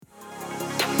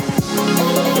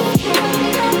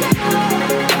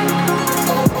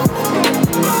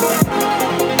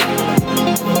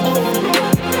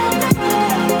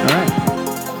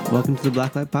to the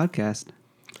Blacklight Podcast.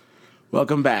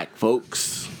 Welcome back,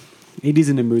 folks. AD's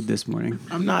in a mood this morning.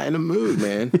 I'm not in a mood,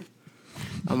 man.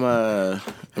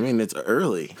 It's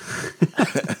early.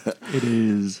 It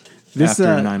is This,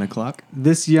 after 9 o'clock.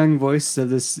 This young voice of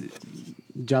this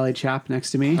jolly chap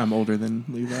next to me I'm older than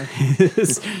Levi.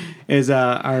 is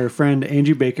our friend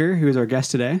Andrew Baker, who is our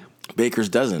guest today. Baker's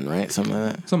Dozen, right? Something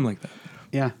like that. Something like that.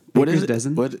 Yeah. What Baker's is it?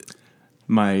 Dozen. What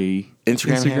My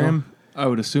Instagram handle? I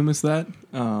would assume it's that.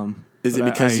 is it?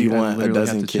 But Because you want a literally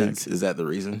dozen have to kids? check. Is that the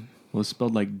reason? Well, it's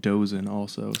spelled like Dozen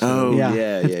also. So. Oh, Yeah,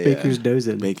 yeah. it's Baker's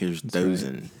Dozen. Baker's That's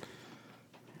Dozen.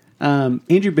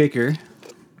 Andrew Baker,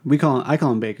 I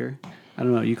call him Baker. I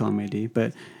don't know what you call him, AD,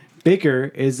 but Baker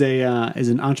is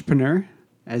an entrepreneur,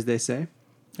 as they say,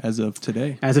 As of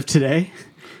today. as of today.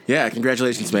 Yeah,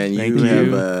 congratulations, man. Thank you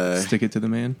you. have Stick it to the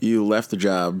man. you left the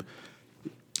job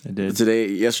I did.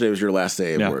 yesterday was your last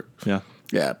day of Yeah. work. Yeah.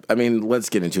 Yeah. I mean, let's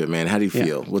get into it, man. How do you Yeah.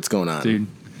 feel? What's going on? Dude.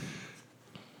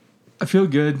 I feel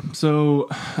good. So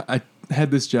I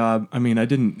had this job. I mean, I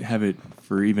didn't have it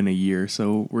for even a year.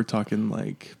 So we're talking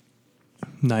like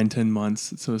 9-10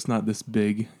 months. So it's not this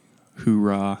big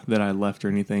hoorah that I left or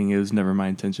anything. It was never my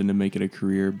intention to make it a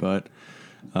career. But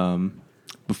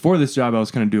before this job, I was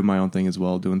kind of doing my own thing as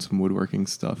well, doing some woodworking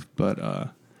stuff. But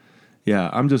yeah,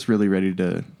 I'm just really ready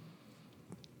to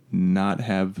not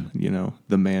have,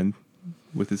 the man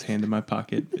with his hand in my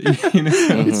pocket. This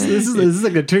is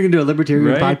like a turn into a libertarian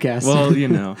Right? podcast.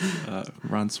 Well,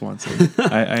 Ron Swanson.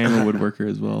 I am a woodworker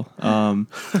as well.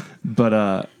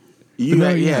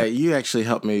 You actually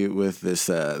helped me with this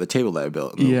the table that I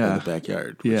built in the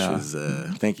backyard. Which is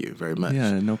thank you very much.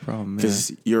 Yeah, no problem.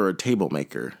 Because you're a table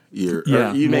maker. You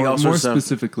make make all more sorts of stuff.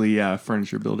 specifically,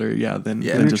 furniture builder. Than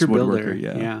furniture just woodworker.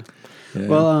 builder. Yeah.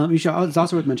 Well, it's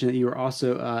also worth mentioning that you were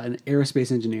also an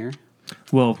aerospace engineer.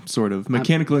 Well, sort of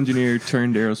mechanical engineer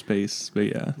turned aerospace, but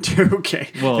yeah. Okay.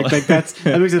 Well,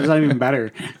 that makes it sound even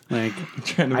better. Like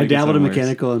Trying to I make it dabbled in sound worse.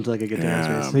 mechanical until I could get to Yeah,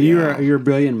 aerospace. So yeah. you're a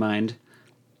brilliant mind.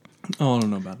 Oh, I don't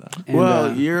know about that. And,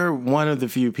 Well, you're one of the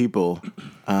few people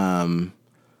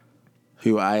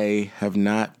who I have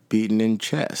not beaten in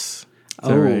chess. Is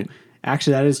that right?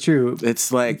 Actually, that is true.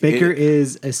 It's like Baker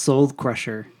is a soul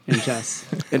crusher in chess.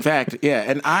 in fact, yeah,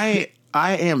 and I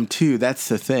am too. That's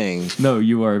the thing. No,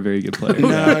 you are a very good player.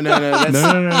 No, that's,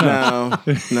 No.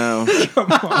 no.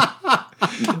 Come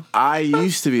on. I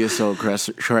used to be a soul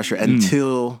crusher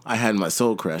until I had my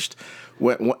soul crushed.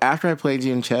 After I played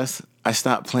you in chess, I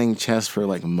stopped playing chess for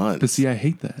like months. But see, I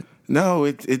hate that. No,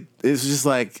 it was just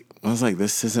like, I was like,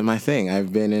 this isn't my thing.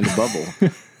 I've been in a bubble.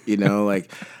 Like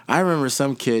I remember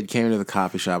some kid came into the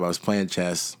coffee shop. I was playing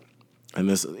chess, and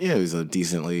this, he was a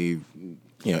decently,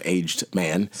 aged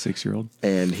man. 6-year-old.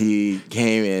 And he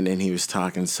came in and he was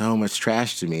talking so much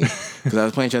trash to me because I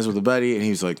was playing chess with a buddy, and he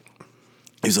was like,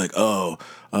 oh,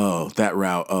 that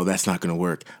route, oh, that's not gonna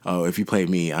work. Oh, if you play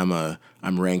me,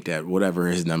 I'm ranked at whatever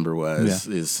his number was,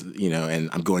 and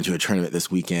I'm going to a tournament this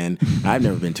weekend. I've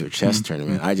never been to a chess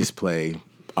tournament. I just play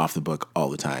off the book all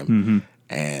the time.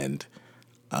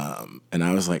 And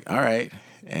I was like, all right.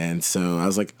 And so I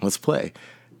was like, let's play.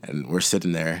 And we're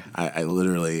sitting there. I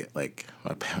literally, like,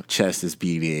 my chest is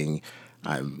beating.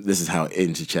 This is how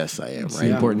into chess I am, right? The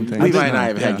important thing. Levi and I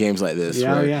have had games like this.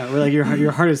 Yeah, where, yeah. We're like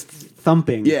your heart is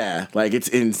thumping. yeah, like it's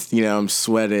in, I'm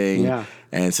sweating. Yeah.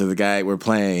 And so the guy we're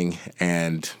playing,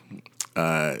 and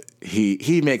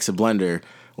he makes a blunder,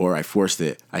 or I forced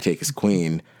it. I take his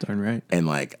queen. Darn right. And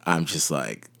like, I'm just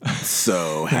like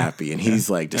so happy. And he's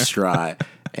like distraught.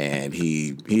 And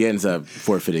he ends up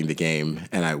forfeiting the game,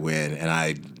 and I win, and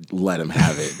I let him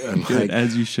have it. I'm Good,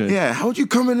 as you should. yeah, how would you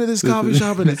come into this coffee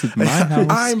shop and This is my house.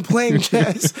 I'm playing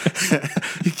chess?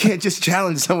 You can't just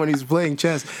challenge someone who's playing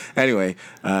chess. Anyway,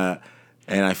 and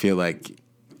I feel like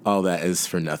all that is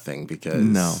for nothing because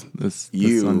No, that's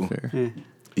unfair. Yeah.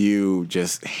 you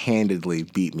just handedly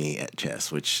beat me at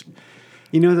chess, which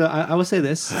I will say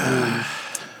this.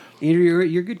 Andrew,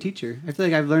 you're a good teacher. I feel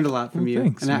like I've learned a lot from you.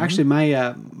 Thanks, and man. actually,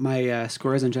 my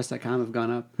scores on chess.com have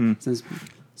gone up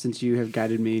since you have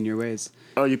guided me in your ways.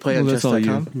 oh, you play Well, on that's all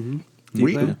chess.com? Do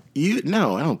you play?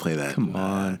 No, I don't play that. Come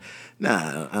on.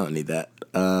 Nah, I don't need that.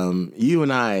 You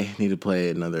and I need to play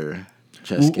another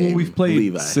chess game. Well, we've played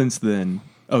Levi. since then.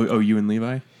 Oh, you and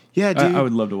Levi? Yeah, dude. I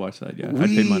would love to watch that. Yeah, I'd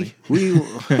pay money.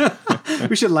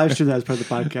 We should live stream that as part of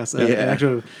the podcast. Yeah. An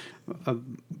actual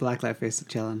Blacklight face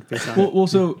challenge. Well,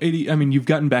 so 80. I mean, you've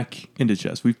gotten back into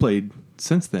chess. We've played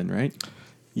since then, right?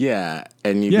 Yeah,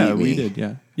 and you Yeah, beat me. we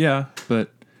did. Yeah,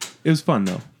 but it was fun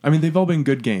though. I mean, they've all been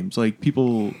good games. Like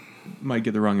people might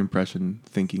get the wrong impression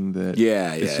thinking that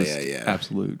Yeah, it's yeah, just yeah.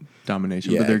 absolute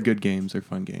domination. Yeah. But they're good games. They're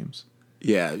fun games.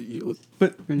 Yeah.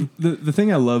 But the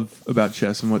thing I love about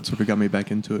chess and what sort of got me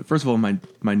back into it, first of all,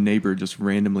 my neighbor just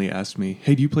randomly asked me,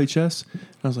 "Hey, do you play chess?" And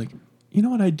I was like, "You know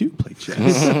what? I do play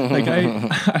chess. Like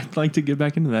I'd like to get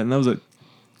back into that." And that was a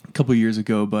couple of years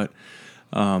ago, but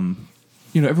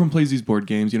everyone plays these board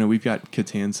games. We've got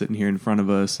Catan sitting here in front of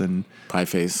us and Pie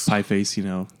Face. Have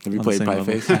you played Pie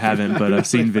Face? I haven't, but I've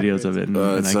seen videos of it, and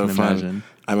I It's can so fun. imagine.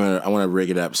 I want to rig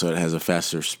it up so it has a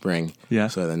faster spring. Yeah.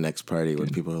 So at the next party, when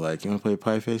people are like, "You want to play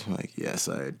Pie Face?" I'm like, "Yes,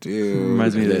 I do."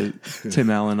 Reminds me of Tim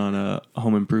Allen on a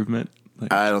Home Improvement.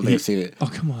 Like, I don't think I've seen it.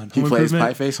 Oh, come on. He Home plays Improvement?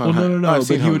 Pie Face on Well, no. I've But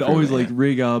seen he Home would always Improvement,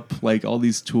 rig up like all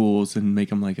these tools and make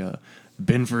them like a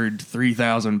Binford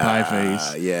 3000 pie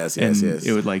face. Yes.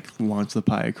 It would like launch the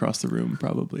pie across the room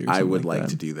probably. Or I something would like that.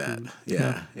 to do that.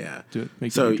 Yeah. Do it.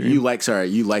 Make So it your dream.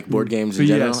 you like board games in But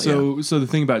general? so the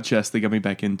thing about chess that got me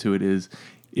back into it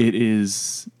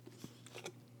is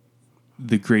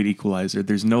the great equalizer.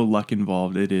 There's no luck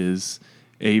involved. It is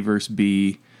A versus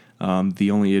B.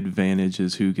 The only advantage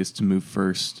is who gets to move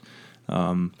first,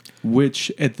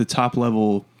 which at the top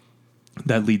level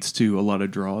that leads to a lot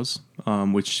of draws,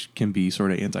 which can be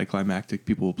sort of anticlimactic.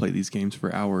 People will play these games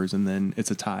for hours and then it's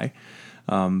a tie.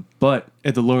 But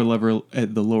at the lower level,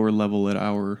 at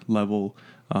our level,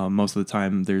 most of the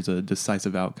time there's a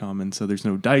decisive outcome, and so there's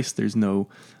no dice, there's no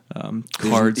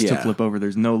cards to flip over,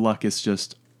 there's no luck. It's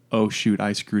just, oh shoot,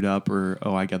 I screwed up, or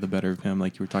oh, I got the better of him,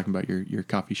 like you were talking about your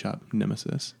coffee shop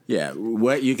nemesis. Yeah,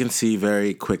 what you can see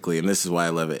very quickly, and this is why I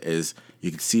love it, is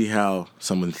you can see how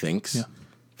someone thinks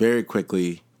very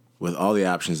quickly with all the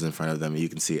options in front of them. You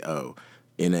can see, oh,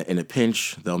 in a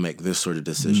pinch, they'll make this sort of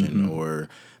decision or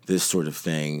this sort of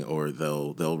thing, or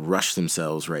they'll rush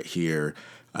themselves right here,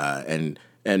 and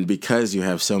because you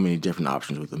have so many different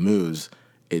options with the moves,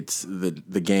 it's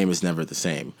the game is never the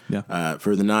same. Yeah.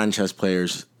 For the non-chess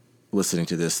players listening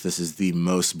to this is the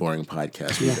most boring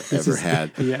podcast we've ever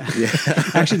had. Yeah.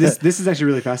 Actually, this is actually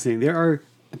really fascinating. There are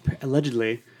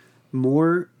allegedly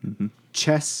more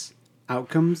chess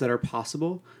outcomes that are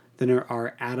possible than there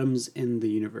are atoms in the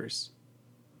universe.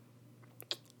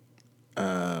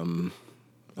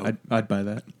 I'd buy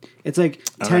that. It's like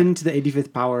 10 to the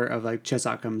 85th power of like chess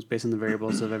outcomes based on the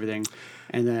variables of everything,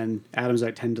 and then atoms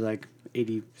like 10 to like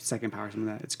 82nd power, something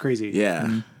like that. It's crazy.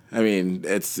 Yeah. I mean,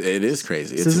 it is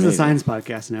crazy. So this is a science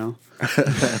podcast now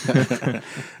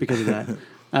because of that.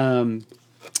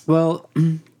 Well,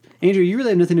 Andrew, you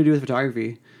really have nothing to do with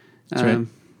photography, right.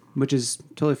 which is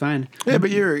totally fine. Yeah,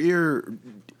 but you're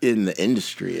in the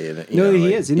industry. And,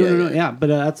 He is. No. Yeah, but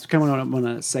that's kind of what I want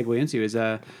to segue into is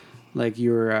like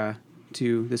you're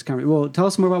to this conference. Well, tell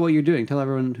us more about what you're doing. Tell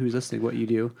everyone who's listening what you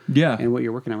do. Yeah. And what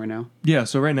you're working on right now. Yeah.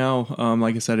 So right now,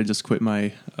 like I said, I just quit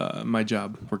my my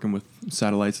job working with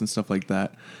satellites and stuff like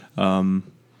that.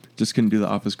 Just couldn't do the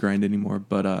office grind anymore.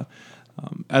 But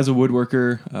as a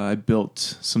woodworker, I built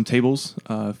some tables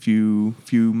a few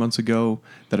months ago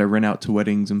that I rent out to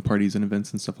weddings and parties and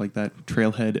events and stuff like that.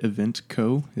 Trailhead Event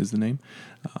Co. is the name.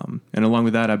 And along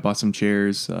with that, I bought some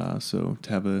chairs, so to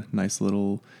have a nice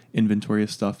little inventory of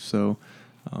stuff. So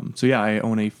yeah, I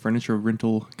own a furniture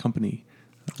rental company.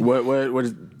 What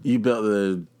you built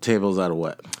the tables out of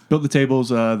what? Built the tables.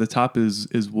 The top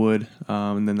is wood,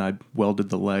 and then I welded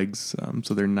the legs,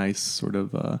 so they're nice, sort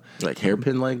of Like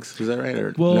hairpin legs? Is that right?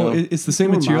 Or well, no? it's the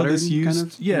same More material modern, that's used.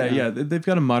 kind of? Yeah. Yeah. They've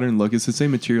got a modern look. It's the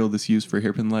same material that's used for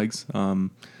hairpin legs.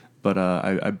 But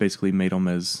I basically made them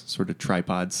as sort of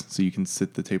tripods, so you can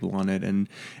sit the table on it, and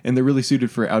they're really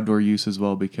suited for outdoor use as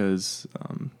well because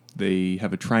they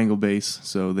have a triangle base,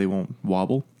 so they won't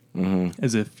wobble. Mm-hmm.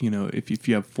 As if if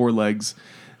you have 4 legs,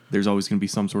 there's always going to be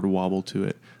some sort of wobble to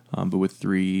it. But with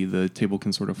 3, the table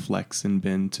can sort of flex and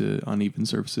bend to uneven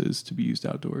surfaces to be used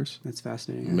outdoors. That's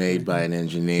fascinating. Made by an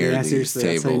engineer. Yeah, These seriously,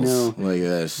 that's how you tables. know. Look at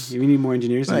this. We need more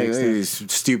engineers. To Like, make look at stuff.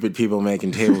 these stupid people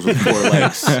making tables with 4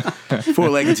 legs.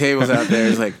 4-legged tables out there.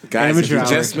 It's like, guys, if Amateur you hour.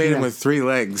 just made them Yeah. with 3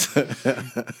 legs.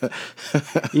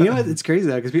 You know what? It's crazy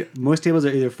though because most tables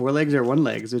are either 4 legs or 1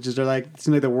 legs, which is like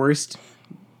seem like the worst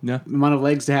Yeah. amount of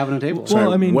legs to have on a table.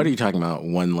 Well, I mean- what are you talking about?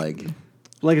 1 leg?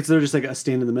 Like it's literally just like a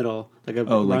stand in the middle, like a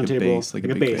Oh, like round a table, base, like a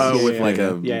big base. base. Oh, Yeah, with yeah, like yeah.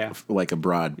 a Yeah. like a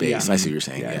broad base. Yeah. I see what you're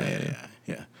saying. Yeah,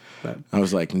 Yeah. But I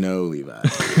was like, no, Levi.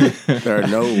 There are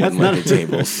no one-legged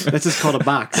tables. that's just called a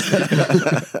box.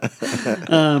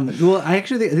 Well, I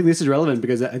actually think this is relevant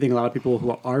because I think a lot of people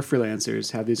who are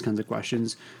freelancers have these kinds of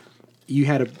questions. You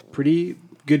had a pretty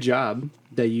good job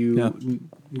that you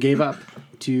gave up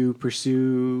to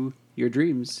pursue your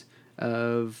dreams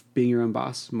of being your own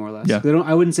boss, more or less. Yeah.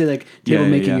 I wouldn't say like table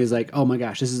making yeah. is like, oh my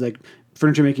gosh, this is like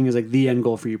furniture making is like the end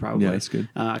goal for you probably. Yeah, that's good.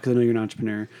 Because I know you're an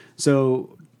entrepreneur.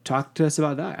 So talk to us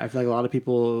about that. I feel like a lot of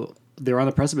people they're on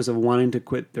the precipice of wanting to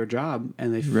quit their job,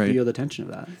 and they feel the tension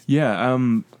of that. Yeah.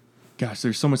 Gosh,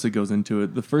 there's so much that goes into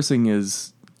it. The first thing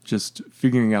is just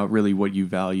figuring out really what you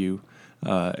value.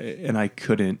 And I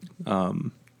couldn't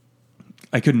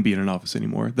be in an office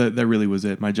anymore. That really was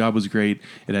it. My job was great.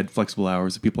 It had flexible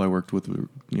hours. The people I worked with were,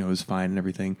 it was fine and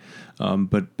everything.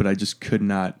 But I just could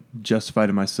not justify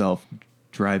to myself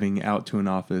driving out to an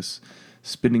office,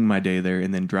 spending my day there,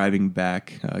 and then driving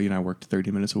back. I worked 30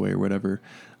 minutes away or whatever.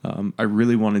 I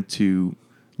really wanted to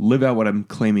live out what I'm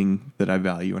claiming that I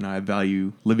value. And I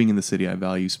value living in the city. I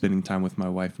value spending time with my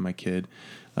wife and my kid.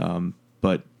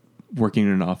 But working in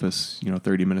an office,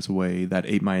 30 minutes away, that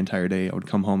ate my entire day. I would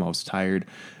come home, I was tired.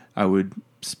 I would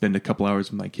spend a couple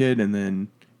hours with my kid, and then,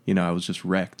 I was just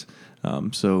wrecked.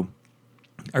 So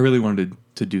I really wanted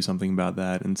to do something about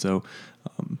that. And so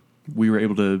we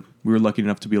were lucky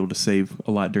enough to be able to save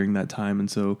a lot during that time.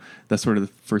 And so that's sort of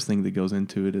the first thing that goes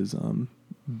into it is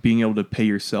being able to pay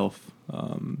yourself.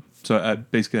 So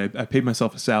I paid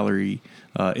myself a salary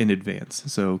in advance.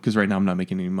 So because right now I'm not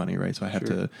making any money, right? So I have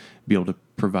to be able to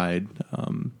provide,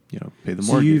 pay the mortgage.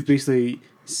 So you've basically,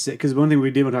 because one thing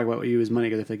we did want to talk about with you is money,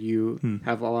 because I think you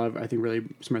have a lot of, I think, really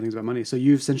smart things about money. So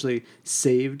you've essentially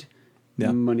saved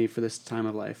money for this time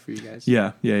of life for you guys.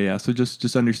 Yeah. So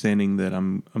just understanding that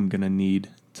I'm gonna need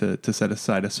to set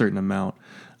aside a certain amount,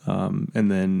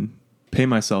 and then pay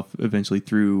myself eventually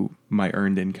through my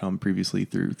earned income previously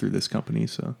through this company.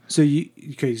 So you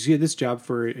had this job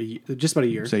for just about a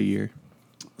year. Say a year.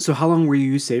 So how long were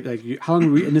you saving? How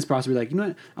long were you in this process? Were you like, I'm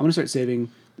going to start saving,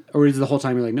 or is it the whole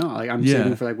time you're like, no, I'm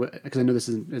saving for because I know this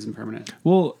isn't permanent.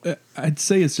 Well, I'd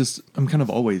say it's just I'm kind of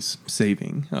always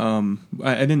saving.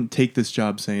 I didn't take this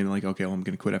job saying like, okay, well, I'm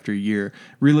going to quit after a year.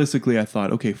 Realistically, I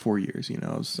thought, okay, 4 years.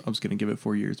 I was going to give it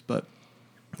 4 years, but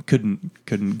couldn't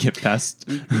get past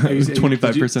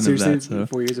 25% of that. So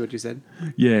 4 years is what you said.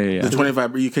 Yeah. The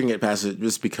 25, you couldn't get past it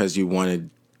just because you wanted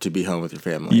to be home with your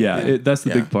family. Yeah. That's the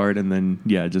big part. And then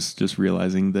just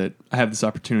realizing that I have this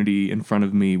opportunity in front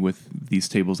of me with these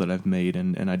tables that I've made,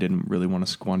 and I didn't really want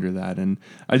to squander that. And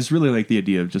I just really like the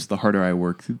idea of just the harder I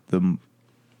work, the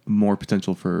more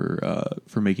potential for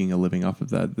making a living off of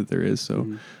that there is.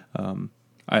 So.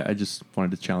 I just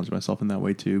wanted to challenge myself in that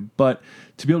way too. But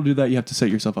to be able to do that, you have to set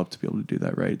yourself up to be able to do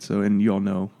that, right? So, and you all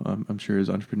know, I'm sure as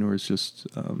entrepreneurs, just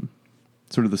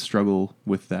sort of the struggle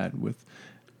with that. With,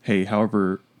 hey,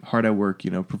 however hard I work,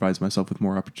 provides myself with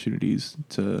more opportunities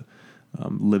to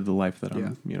live the life that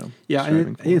I'm,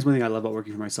 striving for. I think it's one thing I love about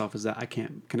working for myself is that I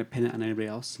can't kind of pin it on anybody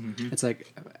else. Mm-hmm. It's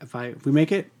like if we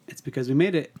make it, it's because we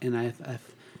made it, and I've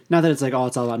not that it's like,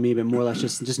 it's all about me, but more or less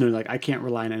just knowing like I can't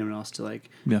rely on anyone else to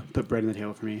put bread on the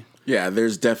table for me. Yeah,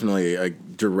 there's definitely a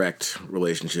direct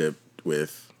relationship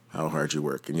with how hard you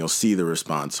work, and you'll see the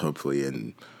response hopefully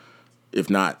in, if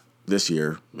not this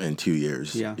year, in 2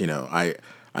 years. Yeah.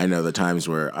 I know the times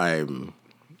where I'm,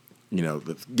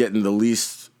 getting the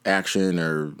least action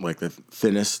or like the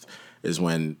thinnest is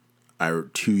when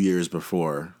 2 years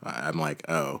before I'm like,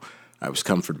 I was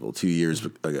comfortable 2 years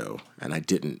ago and I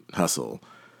didn't hustle.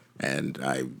 And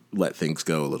I let things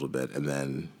go a little bit, and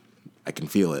then I can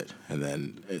feel it. And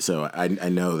then, so I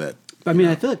know that. I mean,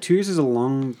 I feel like 2 years is a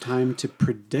long time to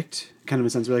predict, kind of in a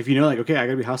sense where, like, if you know, like, okay, I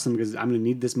got to be hustling because I'm going to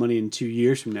need this money in 2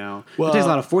 years from now. Well, it takes a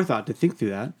lot of forethought to think through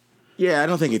that. Yeah, I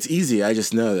don't think it's easy. I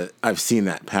just know that I've seen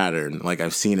that pattern. Like,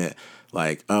 I've seen it,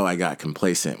 like, I got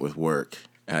complacent with work.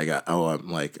 And I got,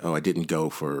 I didn't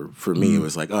go for me. It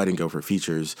was like, I didn't go for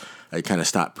features. I kind of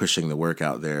stopped pushing the work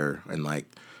out there and, like,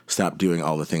 stop doing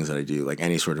all the things that I do, like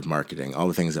any sort of marketing, all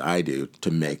the things that I do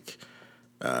to make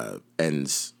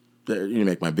ends,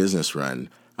 make my business run.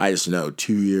 I just know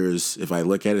 2 years, if I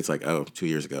look at it, it's like, 2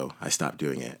 years ago, I stopped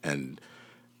doing it. And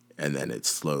then it's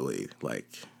slowly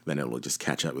then it will just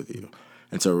catch up with you.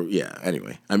 And so,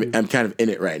 anyway, I'm kind of in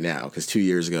it right now because 2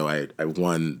 years ago I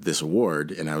won this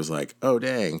award and I was like, oh,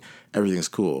 dang, everything's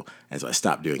cool. And so I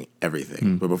stopped doing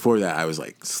everything. But before that, I was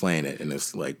like slaying it and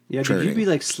it's like churning. You'd be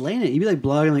like slaying it. You'd be like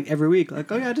blogging like every week.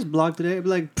 Like, I just blogged today. I'd be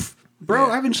like,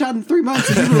 bro, I haven't shot in 3 months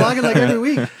and you've been blogging like every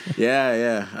week.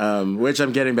 Yeah. Which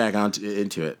I'm getting back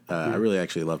into it. I really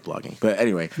actually love blogging. But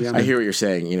anyway, I hear what you're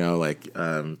saying,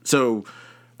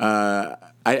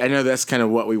 I know that's kind of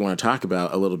what we want to talk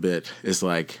about a little bit is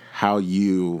like how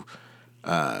you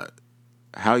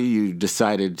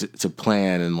decided to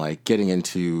plan and like getting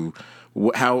into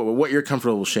what you're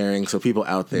comfortable sharing. So people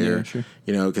out there,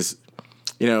 because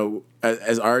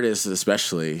as artists,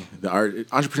 especially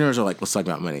entrepreneurs are like, let's talk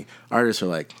about money. Artists are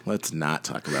like, let's not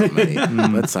talk about money.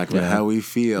 Let's talk about how we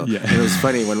feel. Yeah. And it was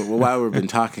funny while we've been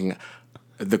talking.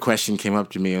 the question came up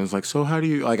to me and was like, so how do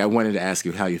you, like, I wanted to ask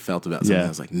you how you felt about something. Yeah. I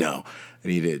was like, no, I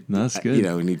needed, That's good. you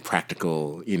know, we need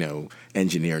practical, you know,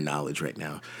 engineer knowledge right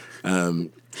now.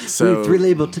 So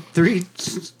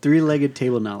three-legged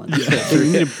table knowledge. Yeah. You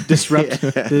need to disrupt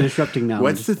the disrupting knowledge.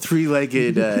 what's the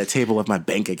three-legged table of my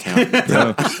bank account?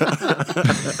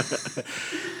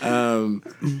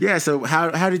 Yeah. So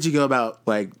how did you go about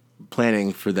like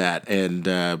planning for that, and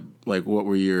like what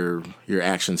were your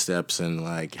action steps, and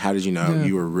like how did you know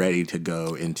you were ready to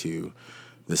go into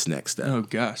this next step? Oh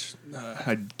gosh,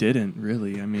 I didn't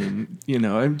really. I mean, you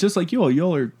know, I'm just like you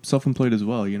all are self-employed as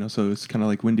well, you know. So it's kind of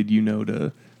like, when did you know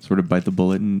to sort of bite the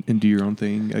bullet and do your own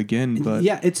thing again? But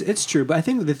yeah, it's true. But I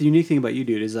think the unique thing about you,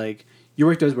 dude, is like your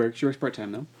work does work. She works part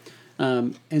time though,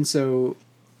 and so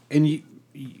and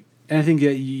I think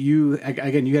that you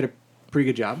again you had a pretty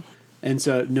good job. And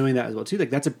so knowing that as well too, like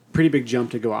that's a pretty big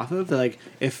jump to go off of. Like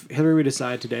if Hillary would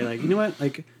decide today, like, you know what,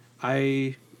 like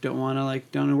I don't want to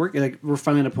like down and work. Like we're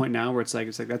finally at a point now where it's like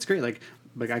that's great. Like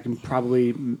I can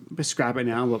probably scrap it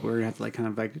now, but we're gonna have to like kind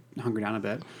of like hunker down a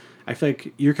bit. I feel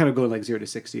like you're kind of going like 0 to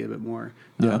 60 a bit more.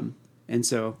 Yeah. And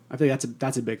so I feel like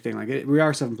that's a big thing. Like we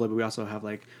are self-employed, but we also have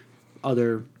like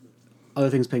other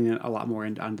things playing a lot more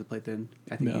onto the plate than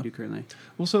I think you do currently.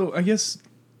 Well, so I guess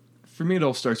for me, it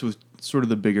all starts with sort of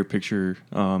the bigger picture,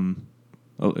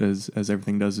 as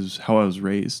everything does, is how I was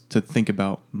raised to think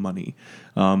about money.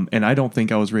 And I don't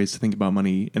think I was raised to think about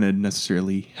money in a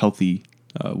necessarily healthy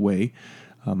way.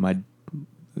 I'm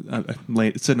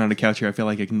sitting on a couch here. I feel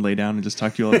like I can lay down and just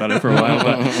talk to you all about it for a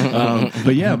while.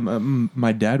 But yeah,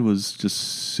 my dad was just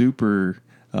super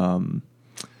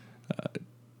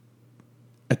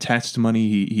attached to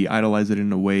money. He idolized it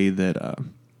in a way that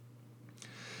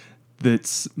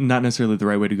that's not necessarily the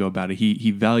right way to go about it.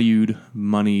 He valued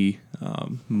money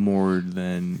more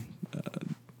than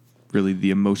really the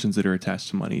emotions that are attached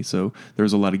to money. So there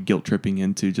was a lot of guilt tripping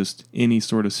into just any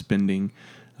sort of spending.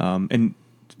 And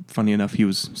funny enough, he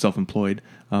was self-employed.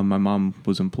 My mom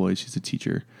was employed. She's a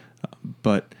teacher.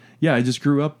 But yeah, I just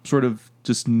grew up sort of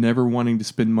just never wanting to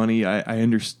spend money. I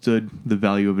understood the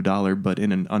value of a dollar, but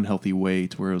in an unhealthy way,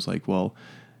 to where it was like, well,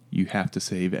 you have to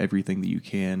save everything that you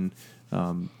can.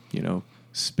 You know,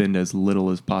 spend as little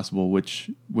as possible, which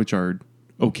are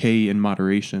okay in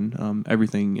moderation.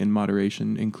 Everything in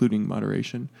moderation, including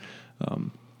moderation.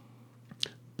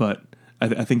 But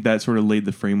I think that sort of laid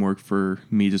the framework for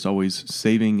me just always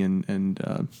saving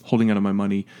and holding onto my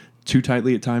money too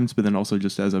tightly at times, but then also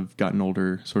just as I've gotten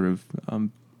older, sort of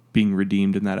being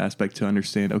redeemed in that aspect to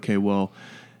understand, okay, well,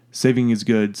 saving is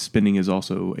good, spending is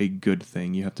also a good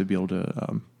thing. You have to be able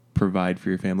to provide for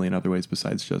your family in other ways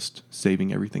besides just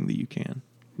saving everything that you can.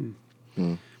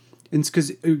 And it's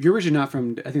because you're originally not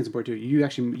from, I think it's important too, you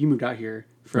moved out here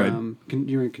from,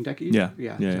 you were in Kentucky? Yeah.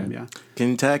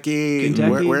 Kentucky.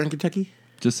 Where in Kentucky?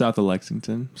 Just south of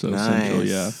Lexington. So central,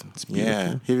 yeah. It's beautiful. Yeah.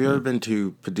 Have you ever been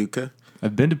to Paducah?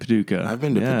 I've been to Paducah. I've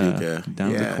been to Paducah.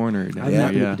 Down the corner. I've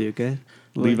not been to Paducah.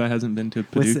 Levi hasn't been to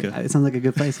Paducah. It sounds like a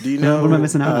good place. Do you know, what am I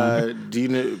missing out on? Do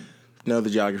you know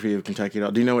the geography of Kentucky at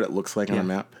all? Do you know what it looks like on a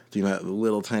map? Do you know that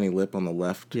little tiny lip on the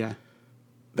left? Yeah.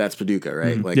 That's Paducah,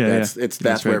 right? Mm-hmm. Like That's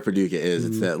that's where right. Paducah is.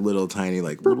 It's that little tiny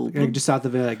little Just south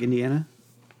of like Indiana?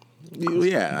 Wrong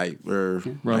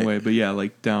way, but yeah,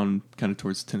 like down kind of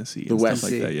towards Tennessee and west.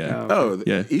 stuff like that.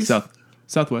 Yeah. East?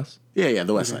 Southwest. Yeah,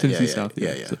 the west side. Tennessee South.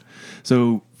 Yeah.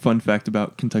 So fun fact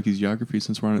about Kentucky's geography,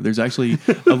 since we're on it, there's actually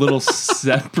a little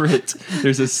separate.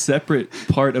 There's a separate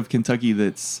part of Kentucky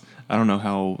that's, I don't know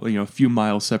how, a few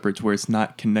miles separate, to where it's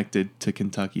not connected to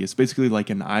Kentucky. It's basically like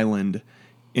an island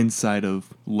inside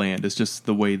of land. It's just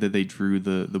the way that they drew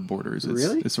the borders.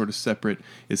 It's sort of separate.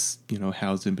 It's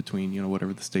housed in between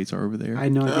whatever the states are over there. I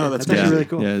know. Oh, that's actually really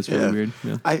cool. Yeah, it's really weird.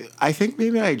 Yeah. I think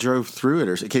maybe I drove through it,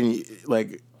 or can you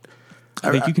like?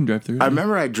 I think you can drive through it. I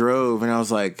remember I drove and I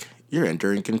was like, "You're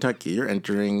entering Kentucky. You're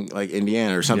entering like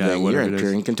Indiana or something. Yeah, You're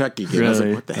entering Kentucky." Really? I was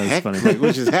like, "What the heck? Like,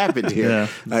 what just happened here?"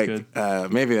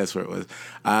 Maybe that's where it was.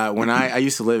 When I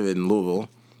used to live in Louisville,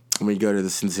 and we'd go to the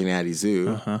Cincinnati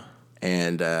Zoo,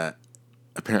 and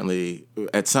apparently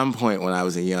at some point when I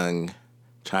was a young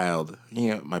child,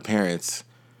 my parents.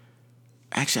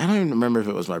 Actually, I don't even remember if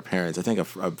it was my parents. I think a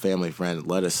family friend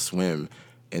let us swim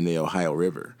in the Ohio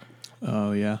River.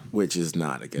 Oh, yeah. Which is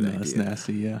not a good idea. That's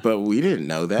nasty, yeah. But we didn't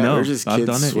know that. No, We're just I've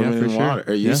kids done it, swimming in water.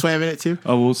 Sure. You swam in it too?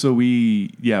 Oh, well, so we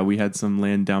had some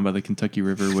land down by the Kentucky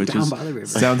River, which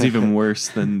sounds even worse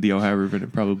than the Ohio River, and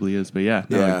it probably is. But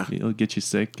it'll get you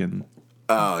sick. And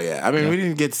oh, yeah. I mean, we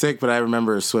didn't get sick, but I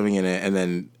remember swimming in it, and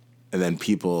then And then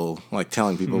people like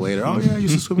telling people later, oh yeah, I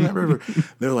used to swim in that river.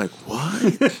 They're like,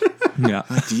 what? Yeah.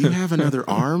 Do you have another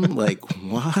arm? Like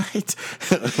what?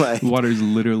 Like Water's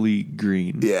literally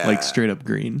green. Yeah. Like straight up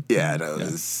green. yeah, no.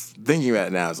 It's, thinking about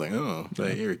it now, it's like, oh,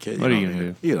 but you're a kid. What are you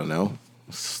gonna do? You don't know.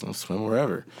 I'll swim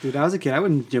wherever. Dude, I was a kid. I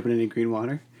wouldn't jump in any green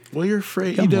water. Well, you're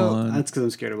afraid. Come you don't. on. That's because I'm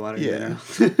scared of water. Yeah.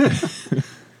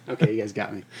 Okay, you guys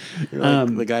got me. You're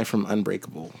like the guy from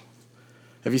Unbreakable.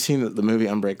 Have you seen the movie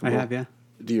Unbreakable? I have, yeah.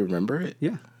 Do you remember it?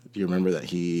 Yeah. Do you remember that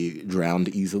he drowned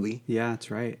easily? Yeah,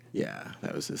 that's right. Yeah,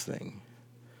 that was his thing.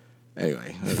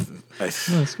 Anyway,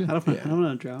 That's good. I don't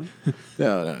want to drown.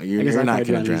 no, I you're guess I not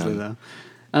probably going to easily, drown.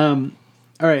 though.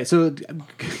 All right, so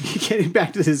getting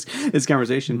back to this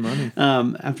conversation, Money.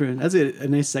 after that's a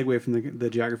nice segue from the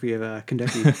geography of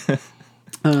Kentucky.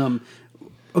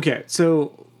 Okay,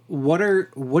 so what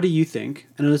do you think?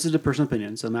 I know this is a personal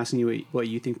opinion, so I'm asking you what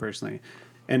you think personally,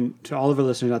 and to all of our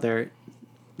listeners out there,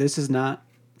 this is not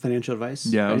financial advice.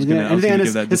 Yeah, I was Anything- gonna anything on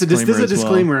give that this is disclaimer a as well.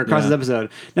 disclaimer across Yeah. this episode.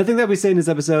 Nothing that we say in this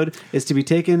episode is to be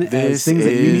taken as This things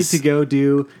that you need is- to go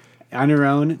do on your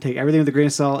own. Take everything with a grain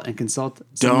of salt and consult.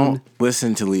 Don't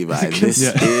listen to Levi. This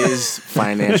Yeah. is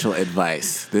financial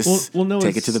advice. This Well, no,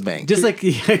 take it it's to the bank. Just like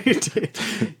if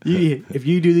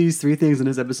you do these 3 things in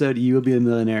this episode, you will be a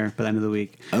millionaire by the end of the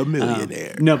week. A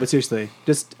millionaire. No, but seriously,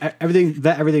 just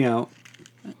vet everything out,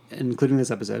 including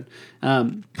this episode.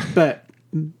 But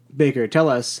Baker, tell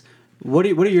us what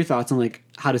are your thoughts on like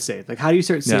how to save? Like, how do you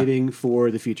start Yeah. saving for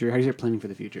the future? How do you start planning for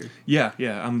the future? Yeah.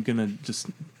 I'm gonna just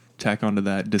tack onto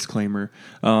that disclaimer.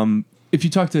 If you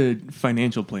talk to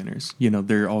financial planners,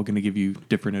 they're all going to give you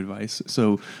different advice.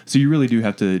 So you really do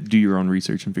have to do your own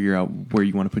research and figure out where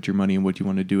you want to put your money and what you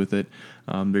want to do with it.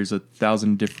 There's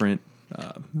 1,000 different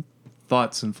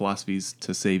thoughts and philosophies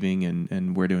to saving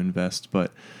and where to invest,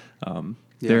 but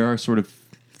there are sort of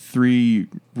 3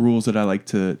 rules that I like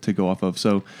to go off of.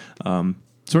 So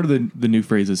sort of the new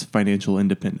phrase is financial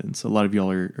independence. A lot of y'all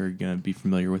are going to be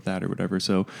familiar with that or whatever.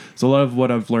 So a lot of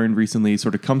what I've learned recently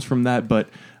sort of comes from that, but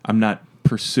I'm not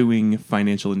pursuing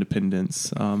financial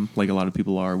independence like a lot of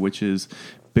people are, which is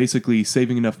basically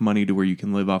saving enough money to where you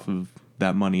can live off of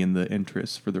that money and the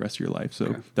interest for the rest of your life.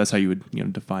 So that's how you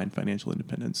would define financial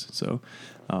independence. So,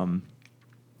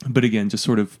 but again, just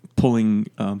sort of pulling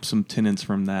some tenets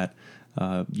from that.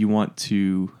 You want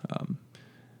to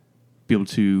be able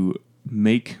to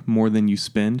make more than you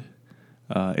spend,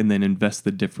 and then invest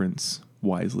the difference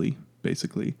wisely,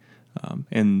 basically.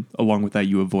 And along with that,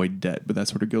 you avoid debt, but that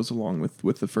sort of goes along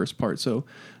with the first part. So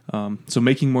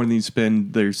making more than you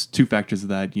spend, there's 2 factors of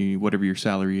that: whatever your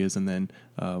salary is, and then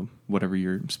whatever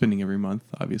you're spending every month,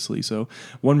 obviously. So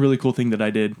one really cool thing that I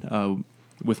did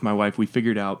with my wife, we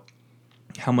figured out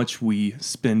how much we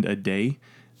spend a day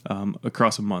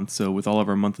across a month. So with all of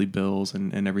our monthly bills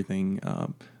and everything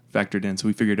factored in, so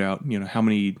we figured out how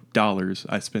many dollars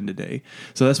I spend a day.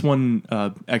 So that's one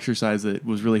exercise that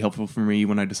was really helpful for me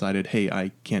when I decided, hey,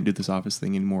 I can't do this office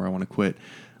thing anymore, I want to quit.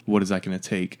 What is that going to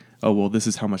take? Oh, well, this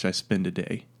is how much I spend a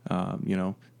day,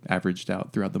 averaged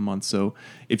out throughout the month. So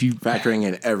if you Factoring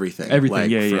in everything, Everything,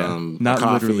 like yeah. from Not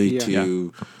coffee literally,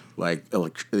 to like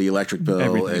the electric bill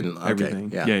everything, and everything.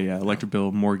 yeah. Yeah, electric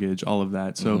bill, mortgage, all of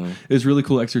that. So it was really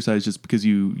cool exercise just because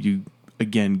you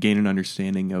again gain an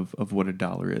understanding of what a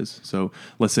dollar is. So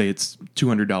let's say it's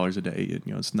 $200 a day.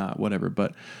 It's not whatever,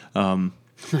 but Dang.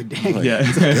 yeah,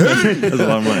 that's a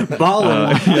lot of money.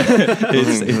 Ball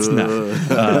It's not.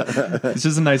 It's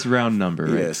just a nice round number,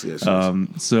 right? Yes.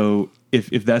 So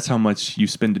if that's how much you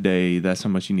spend a day, that's how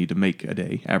much you need to make a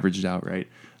day, averaged out, right?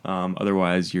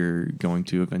 Otherwise, you're going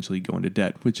to eventually go into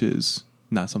debt, which is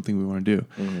not something we want to do.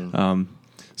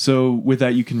 So with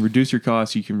that, you can reduce your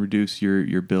costs, you can reduce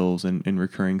your bills and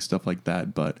recurring stuff like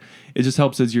that. But it just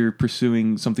helps as you're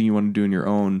pursuing something you want to do on your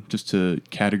own, just to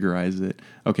categorize it.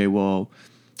 Okay, well,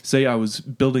 say I was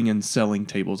building and selling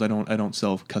tables. I don't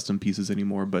sell custom pieces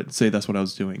anymore, but say that's what I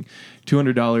was doing.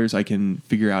 $200, I can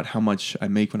figure out how much I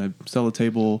make when I sell a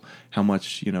table, how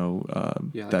much, Like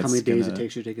that's how many days it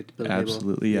takes you to get to build a table.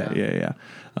 absolutely, yeah.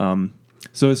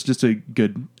 So it's just a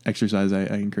good exercise I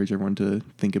encourage everyone to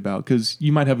think about, because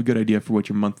you might have a good idea for what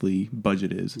your monthly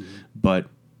budget is, but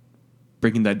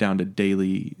breaking that down to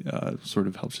daily sort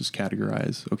of helps just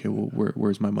categorize, okay, well,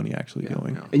 where's my money actually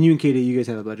going? Yeah. And you and Katie, you guys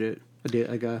have a budget,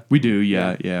 like a We do,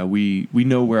 yeah. We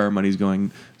know where our money's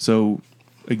going. So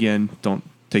again, don't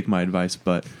take my advice,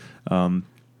 but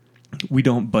we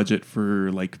don't budget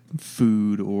for like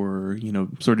food or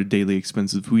sort of daily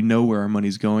expenses. We know where our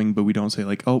money's going, but we don't say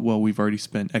like, oh well, we've already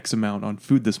spent X amount on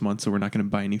food this month, so we're not going to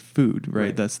buy any food,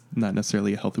 right? That's not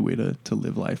necessarily a healthy way to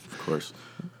live life. Of course.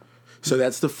 So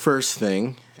that's the first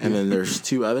thing, and then there's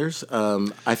two others.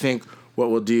 I think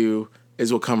what we'll do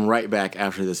is we'll come right back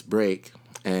after this break,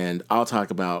 and I'll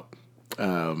talk about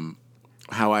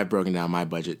how I've broken down my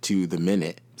budget to the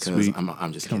minute. Because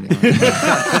I'm just kidding.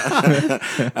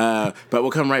 But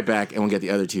we'll come right back, and we'll get the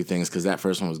other two things, because that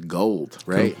first one was gold,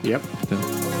 right? Cool. Yep.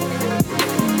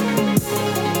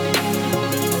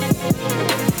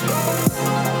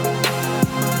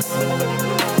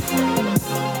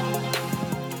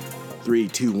 Three,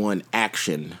 two, one,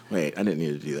 action. Wait, I didn't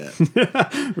need to do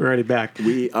that. We're already back.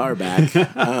 We are back.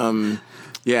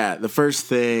 Yeah, the first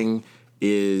thing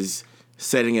is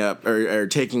setting up or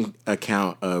taking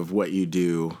account of what you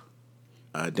do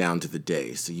down to the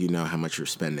day, so you know how much you're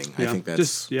spending. Yeah. I think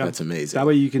that's amazing. That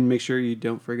way you can make sure you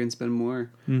don't friggin' spend more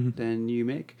than you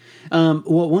make. Well,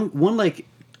 one like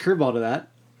curveball to that,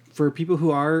 for people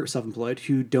who are self-employed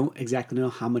who don't exactly know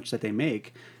how much that they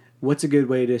make, what's a good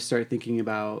way to start thinking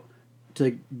about to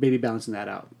like maybe balancing that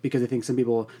out? Because I think some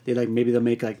people maybe they'll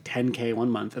make like $10K one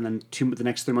month, and then the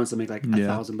next 3 months they'll make like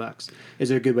 $1,000. Is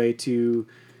there a good way to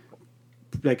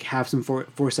like have some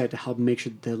foresight to help make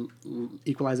sure to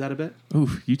equalize that a bit?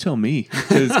 Oh, you tell me,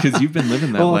 because you've been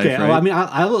living that life, right? Well, I mean,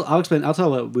 I'll explain. I'll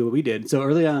tell what we did. So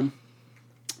early on,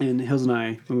 in Hills and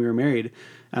I, when we were married,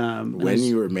 when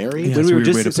you were married, when we were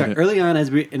just early on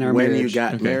in our marriage, when you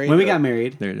got married, when we got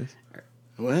married, there it is.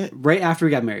 What? Right after we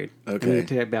got married.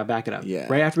 Okay. Back it up. Yeah.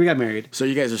 Right after we got married. So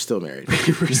you guys are still married.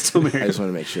 We're still married. I just want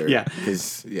to make sure. Yeah.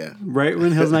 Right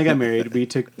when Hills and I got married, we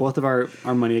took both of our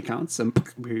money accounts and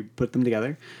we put them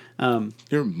together.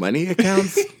 Your money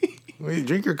accounts? Wait,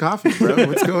 drink your coffee, bro.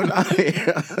 What's going on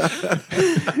here?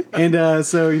 And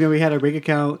so we had our bank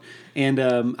account, and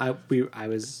I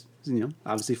was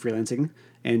obviously freelancing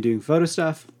and doing photo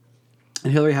stuff.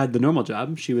 And Hillary had the normal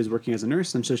job. She was working as a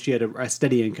nurse, and so she had a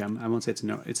steady income. I won't say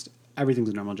it's everything's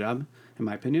a normal job, in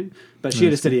my opinion, but she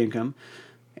had a steady income.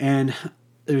 And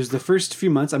it was the first few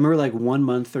months. I remember like 1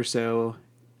 month or so.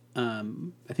 I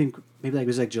think maybe it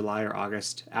was like July or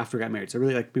August after we got married. So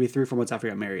really like maybe 3 or 4 months after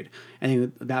we got married. I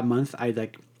think that month I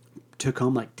like took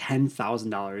home like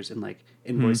 $10,000 in like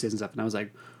invoices and stuff, and I was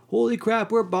like, "Holy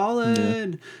crap, we're balling!"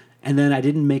 Yeah. And then I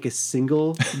didn't make a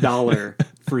single dollar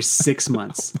for 6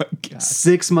 months. Oh my God.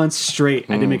 6 months straight,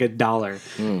 I didn't make a dollar.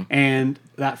 And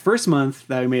that first month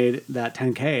that I made that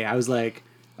 $10K, I was like,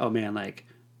 oh man, like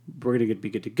we're gonna be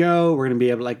good to go. We're gonna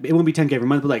be able to, like, it won't be $10K every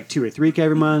month, but like $2 or $3K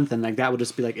every month, and like that will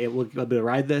just be like we'll be able to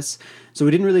ride this. So we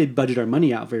didn't really budget our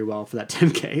money out very well for that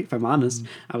 $10K. If I'm honest,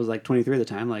 I was like 23 at the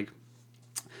time, like.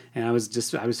 And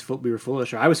we were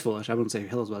foolish, or I was foolish. I wouldn't say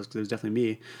Hills was, because it was definitely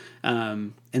me.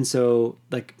 And so,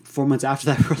 like 4 months after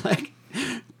that, we're like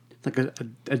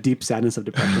a deep sadness of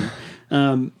depression.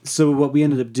 So what we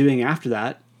ended up doing after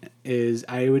that is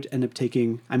I would end up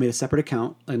I made a separate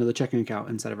account, another checking account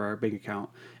inside of our bank account,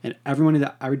 and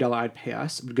every dollar I'd pay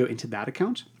us would go into that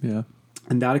account. Yeah.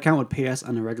 And that account would pay us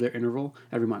on a regular interval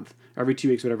every month, every 2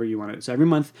 weeks, whatever you wanted. So every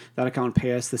month, that account would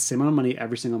pay us the same amount of money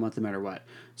every single month, no matter what.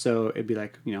 So it'd be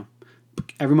like,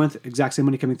 every month, exact same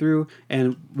money coming through.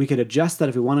 And we could adjust that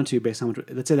if we wanted to based on how much,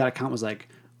 let's say that account was like,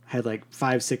 had like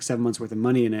 5, 6, 7 months worth of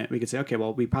money in it. We could say, okay,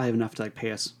 well, we probably have enough to like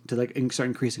pay us, to like start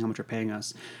increasing how much we're paying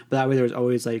us. But that way there was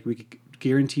always like, we could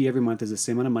guarantee every month is the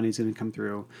same amount of money is going to come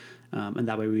through. And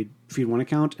that way we'd feed one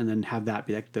account and then have that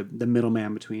be like the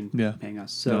middleman between paying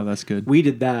us. So that's good. We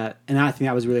did that, and I think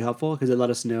that was really helpful because it let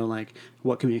us know like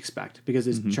what can we expect. Because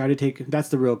it's that's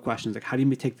the real question. Is like, how do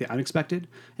you take the unexpected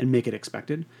and make it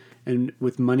expected? And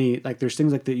with money, like there's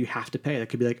things like that you have to pay. That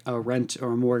could be like a rent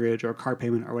or a mortgage or a car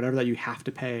payment or whatever that you have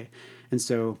to pay. And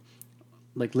so,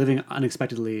 like living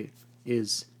unexpectedly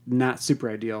is not super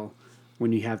ideal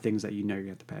when you have things that you know you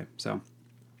have to pay. So.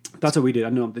 That's what we did. I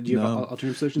know. Did you have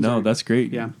alternative solutions? No, that's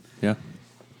great. Yeah. Yeah.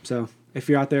 So if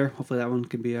you're out there, hopefully that one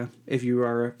can be if you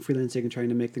are freelancing and trying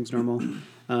to make things normal.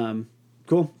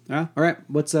 Cool. Yeah. All right.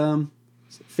 What's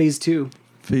phase 2?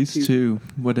 Phase 2.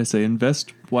 What did I say?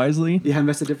 Invest wisely? Yeah,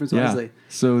 invest the difference wisely.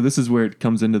 So this is where it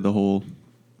comes into the whole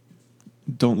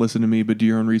don't listen to me, but do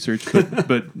your own research,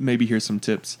 but maybe here's some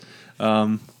tips.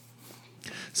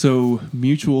 So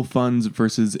mutual funds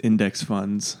versus index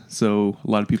funds. So a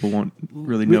lot of people won't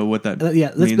really know what that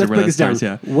means. Let's break this down.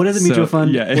 Yeah. What is a mutual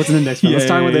fund? Yeah. What's an index fund? Let's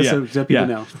talk about this so people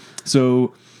know.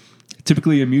 So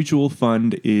typically a mutual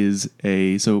fund is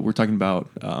so we're talking about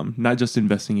not just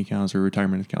investing accounts or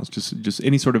retirement accounts, just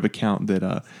any sort of account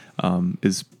that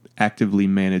is actively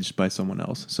managed by someone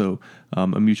else. So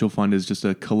a mutual fund is just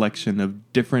a collection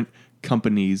of different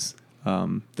companies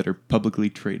that are publicly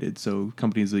traded. So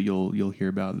companies that you'll hear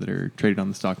about that are traded on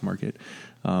the stock market.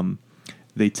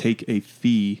 They take a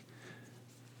fee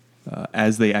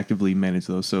as they actively manage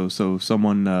those. So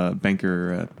someone,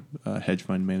 banker, hedge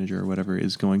fund manager or whatever,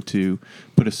 is going to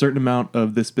put a certain amount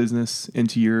of this business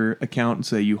into your account and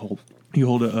say you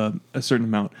hold a certain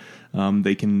amount.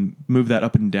 They can move that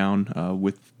up and down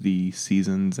with the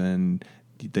seasons, and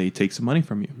they take some money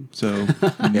from you. So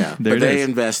yeah, but they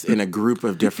invest in a group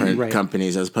of different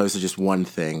companies as opposed to just one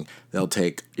thing. They'll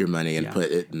take your money and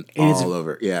put it all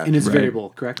over. Yeah, and it's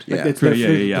variable, correct? Yeah, like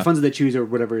the funds that they choose or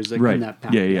whatever is like in that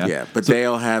path. Yeah. But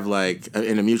they'll have like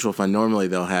in a mutual fund. Normally,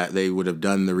 they would have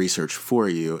done the research for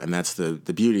you, and that's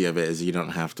the beauty of it is you don't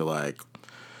have to like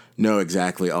know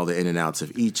exactly all the in and outs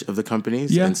of each of the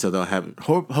companies, and so they'll have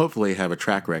hopefully have a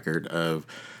track record of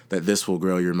that this will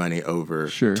grow your money over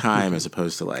time as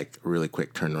opposed to like a really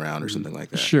quick turnaround or something like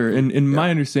that. Sure. And in my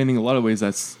understanding, a lot of ways,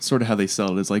 that's sort of how they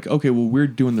sell it. It's like, okay, well, we're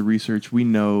doing the research. We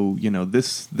know,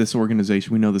 this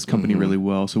organization, we know this company really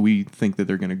well. So we think that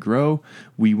they're going to grow.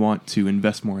 We want to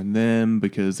invest more in them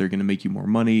because they're going to make you more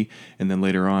money. And then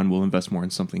later on, we'll invest more in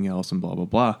something else and blah, blah,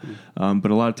 blah.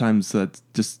 But a lot of times that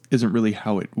just isn't really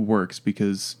how it works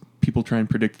because people try and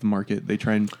predict the market. They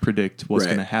try and predict what's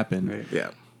going to happen. Right.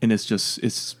 Yeah. And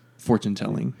it's fortune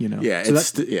telling, Yeah,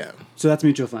 so that's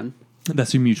mutual fund.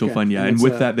 That's your mutual fund, yeah. And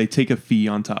with that, they take a fee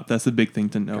on top. That's the big thing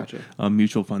to know. Gotcha.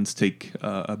 Mutual funds take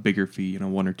a bigger fee,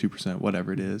 1 or 2%,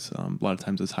 whatever it is. A lot of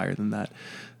times it's higher than that.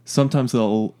 Sometimes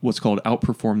they'll what's called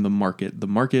outperform the market. The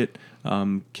market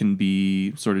can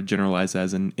be sort of generalized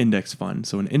as an index fund.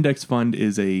 So an index fund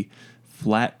is a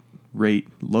flat rate,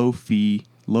 low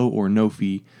or no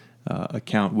fee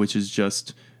account, which is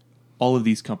just all of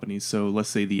these companies. So let's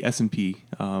say the S&P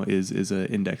is an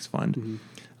index fund.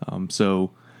 So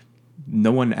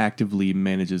no one actively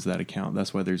manages that account.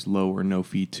 That's why there's low or no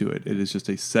fee to it. It is just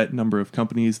a set number of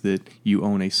companies that you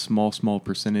own a small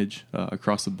percentage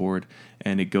across the board,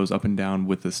 and it goes up and down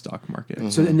with the stock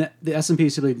market. So in the S&P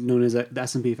is simply known as the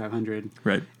S&P 500.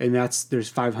 Right. And there's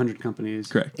 500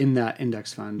 companies in that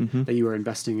index fund that you are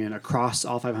investing in across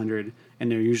all 500.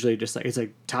 And they're usually just like, it's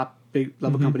like top big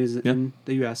level companies in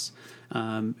the U.S.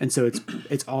 And so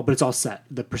it's all set.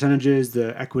 The percentages,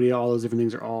 the equity, all those different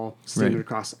things are all standard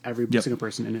across every single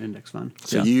person in an index fund.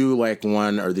 So you like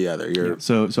one or the other.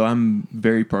 So I'm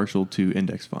very partial to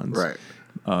index funds,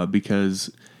 right?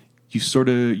 Because you sort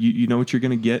of you know what you're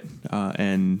going to get,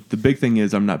 and the big thing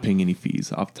is I'm not paying any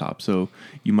fees off the top. So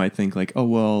you might think like, oh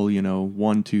well,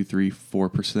 1, 2, 3,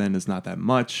 4% is not that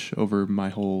much over my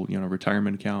whole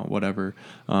retirement account, whatever.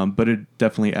 But it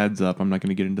definitely adds up. I'm not going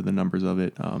to get into the numbers of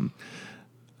it.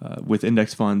 With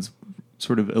index funds,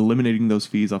 sort of eliminating those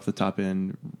fees off the top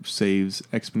end saves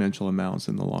exponential amounts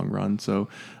in the long run. So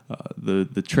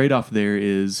the trade-off there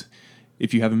is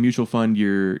if you have a mutual fund,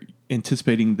 you're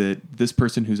anticipating that this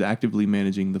person who's actively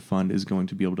managing the fund is going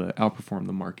to be able to outperform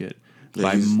the market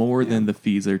by more than the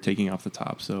fees they're taking off the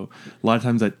top. So a lot of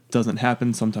times that doesn't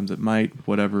happen. Sometimes it might,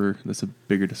 whatever. That's a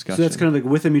bigger discussion. So that's kind of like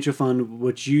with a mutual fund,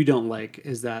 what you don't like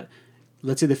is that,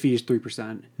 let's say the fee is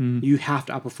 3%. You have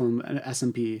to outperform an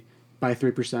S&P by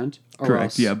 3%.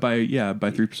 Correct. Else, by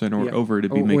 3% or over to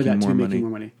be making more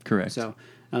money. Correct. So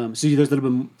there's a little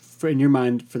bit in your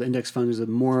mind for the index fund, there's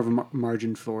more of a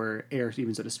margin for error,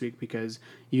 even so to speak, because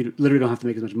you literally don't have to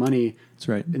make as much money. That's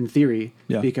right. In theory,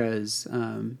 because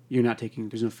you're not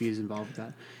there's no fees involved with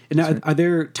that. And now, are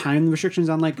there time restrictions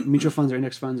on like mutual funds or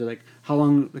index funds, or like how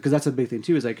long? Because that's a big thing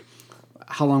too. Is like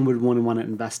how long would one want to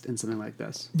invest in something like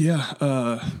this? Yeah.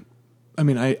 I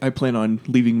mean, I plan on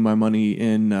leaving my money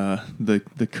in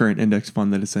the current index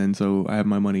fund that it's in. So I have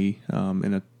my money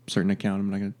in a certain account.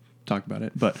 I'm not going to talk about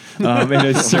it, but in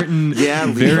a certain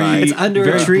very it's under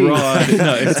very a tree. Broad,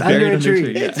 no, it's buried under a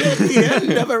tree. It's at the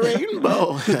end of a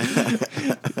rainbow.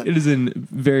 It is in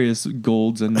various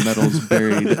golds and metals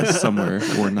buried somewhere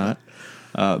or not.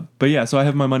 But yeah, so I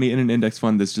have my money in an index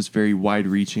fund that's just very wide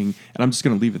reaching, and I'm just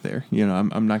going to leave it there.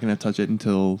 I'm not going to touch it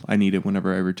until I need it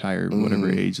whenever I retire, whatever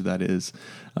age that is.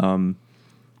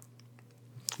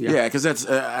 Yeah, because that's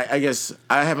I guess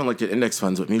I haven't looked at index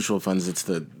funds, but mutual funds,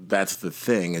 that's the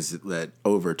thing is that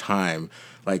over time,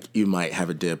 like you might have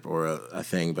a dip or a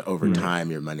thing, but over time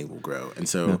your money will grow, and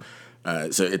so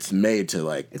so it's made to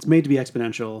it's made to be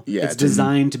exponential. Yeah, it's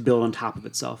designed to build on top of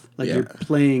itself. Like you're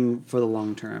playing for the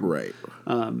long term, right?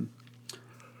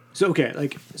 So okay,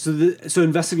 so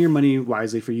investing your money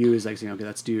wisely for you is like saying, okay,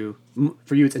 let's do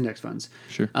for you. It's index funds.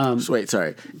 Sure. So wait,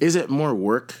 sorry. Is it more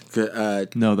work?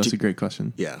 No, that's a great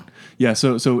question. Yeah.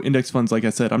 So index funds, like I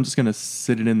said, I'm just gonna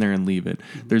sit it in there and leave it.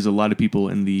 There's a lot of people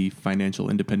in the financial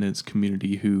independence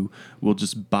community who will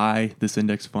just buy this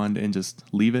index fund and just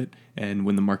leave it. And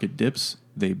when the market dips,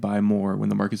 they buy more. When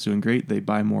the market's doing great, they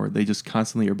buy more. They just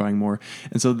constantly are buying more.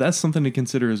 And so that's something to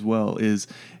consider as well. Is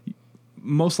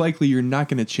most likely you're not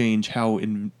going to change how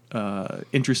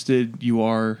interested you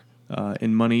are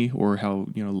in money, or how,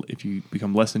 if you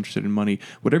become less interested in money.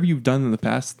 Whatever you've done in the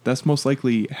past, that's most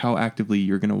likely how actively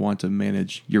you're going to want to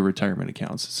manage your retirement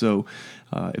accounts. So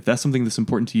if that's something that's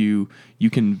important to you, you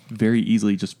can very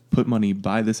easily just put money,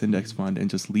 buy this index fund, and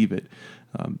just leave it.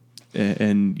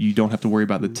 And you don't have to worry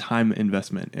about the time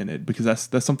investment in it, because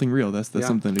that's something real. That's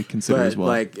something to consider as well.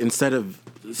 Like, instead of,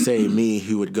 say, me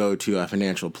who would go to a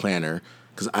financial planner,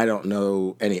 because I don't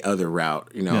know any other route,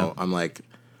 I'm like,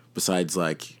 besides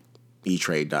like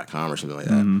eTrade.com or something like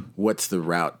that, what's the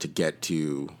route to get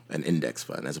to an index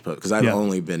fund as opposed, because I've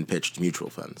only been pitched mutual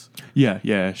funds.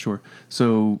 Yeah, sure.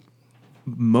 So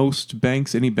most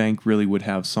banks, any bank really would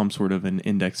have some sort of an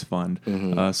index fund.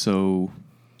 So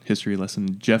history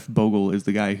lesson, Jeff Bogle is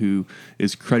the guy who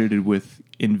is credited with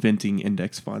inventing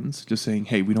index funds, just saying,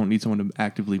 hey, we don't need someone to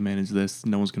actively manage this.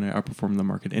 No one's going to outperform the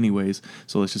market anyways.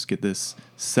 So let's just get this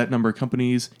set number of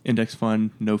companies, index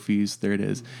fund, no fees. There it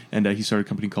is. And he started a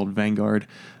company called Vanguard.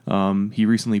 He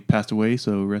recently passed away,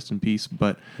 so rest in peace.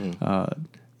 But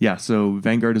so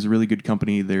Vanguard is a really good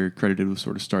company. They're credited with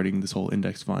sort of starting this whole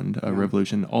index fund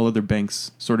revolution. All other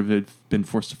banks sort of have been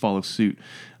forced to follow suit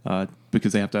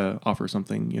because they have to offer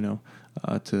something,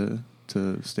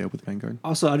 to stay up with Vanguard.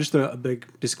 Also, I'll just throw a big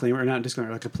disclaimer, or not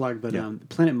disclaimer, like a plug, but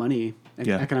Planet Money,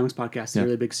 Economics Podcast, is a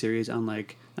really big series on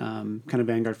like kind of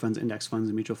Vanguard funds, index funds,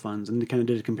 and mutual funds, and they kind of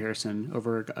did a comparison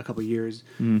over a couple of years.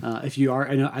 If you are,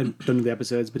 I know I don't know the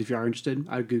episodes, but if you are interested,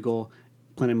 I would Google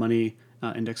Planet Money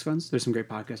index funds. There's some great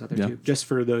podcasts out there too, just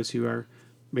for those who are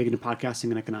making podcasting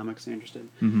and economics and interested.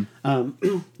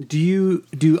 Do you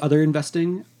do other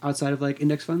investing outside of like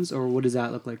index funds, or what does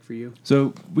that look like for you?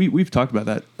 So we've talked about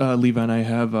that. Levi and I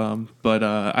have, but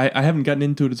I haven't gotten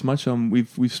into it as much.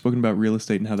 We've spoken about real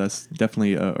estate and how that's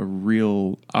definitely a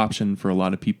real option for a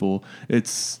lot of people.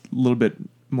 It's a little bit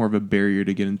more of a barrier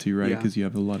to get into, right? Because you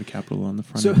have a lot of capital on the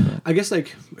front. So I guess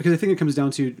because I think it comes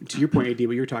down to your point, AD,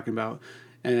 what you were talking about,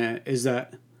 is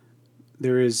that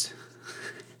there is.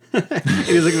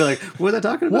 He was looking like, what was I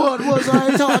talking about? What was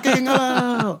I talking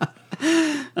about?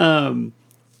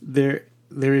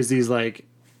 There is these like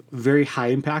very high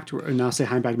impact, and I'll say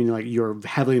high impact meaning like you're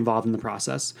heavily involved in the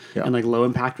process, and like low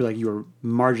impact where like you're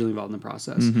marginally involved in the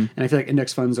process. And I feel like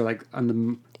index funds are like on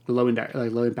the low impact,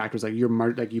 was like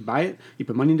like you buy it, you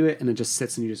put money into it, and it just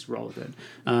sits and you just roll with it.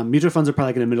 Mutual funds are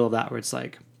probably like in the middle of that, where it's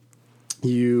like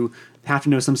you have to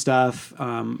know some stuff.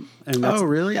 And that's,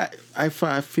 really? I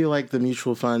feel like the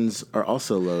mutual funds are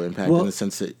also low impact in the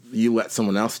sense that you let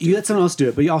someone else do it. You let someone else do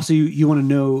it, but you want to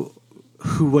know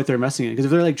what they're investing in. Because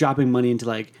if they're like dropping money into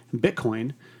like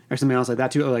Bitcoin or something else like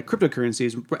that too, or like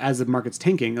cryptocurrencies as the market's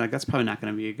tanking, like that's probably not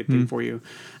going to be a good thing for you.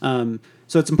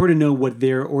 So it's important to know what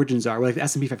their origins are. Like the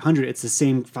S&P 500, it's the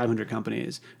same 500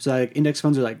 companies. So like index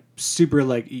funds are like super,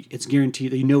 like it's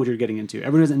guaranteed that you know what you're getting into.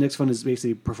 Everyone who has an index fund is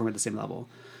basically perform at the same level.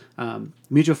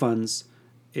 Mutual funds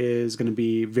is going to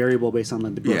be variable based on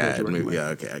like the brokerage you're working with. Yeah,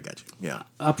 okay, I got you. Yeah.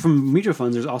 Up from mutual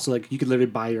funds, there's also like you could literally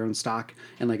buy your own stock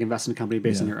and like invest in a company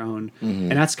based on your own.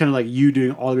 And that's kind of like you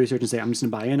doing all the research and say, I'm just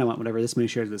going to buy in. I want whatever this many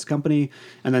shares of this company,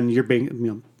 and then you're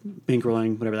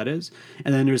bankrolling whatever that is.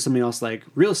 And then there's something else like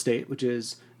real estate, which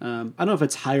is I don't know if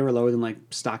it's higher or lower than like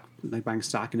stock, like buying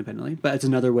stock independently, but it's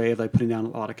another way of like putting down a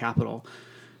lot of capital.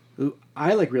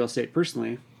 I like real estate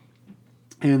personally.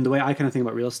 And the way I kind of think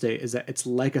about real estate is that it's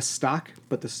like a stock,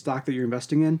 but the stock that you're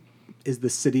investing in is the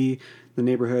city, the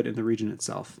neighborhood, and the region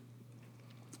itself.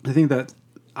 I think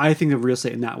of real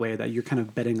estate in that way, that you're kind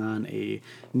of betting on a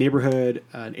neighborhood,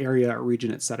 an area, a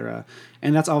region, etc.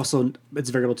 And that's also,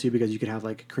 it's variable too, because you could have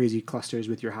like crazy clusters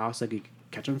with your house, like you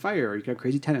catch on fire, or you could have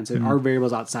crazy tenants. There are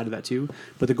variables outside of that too.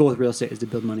 But the goal with real estate is to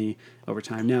build money over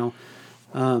time. Now,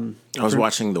 I was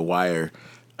watching The Wire,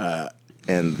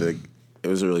 and it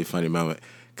was a really funny moment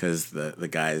because the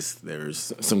guys,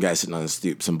 there's some guys sitting on the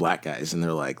stoop, some black guys, and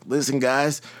they're like, listen,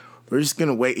 guys, we're just going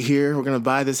to wait here. We're going to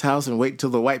buy this house and wait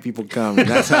till the white people come. And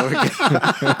that's how we're going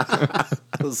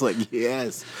I was like,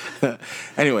 yes.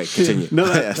 Anyway, continue. No,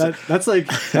 that's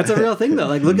a real thing, though.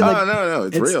 Like, look at no,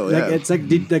 it's real. Like, yeah. It's like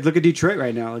look at Detroit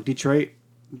right now. Like Detroit,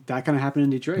 that kind of happened in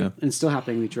Detroit, and it's still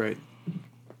happening in Detroit.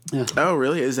 Yeah. Oh,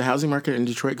 really? Is the housing market in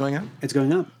Detroit going up? It's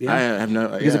going up. Yeah. I have no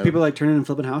idea. Because people like turning and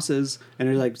flipping houses, and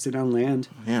they're like sitting on land.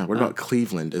 Yeah. What about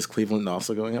Cleveland? Is Cleveland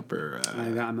also going up? Or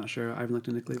I'm not sure. I haven't looked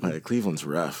into Cleveland. Cleveland's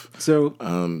rough. So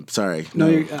sorry. No,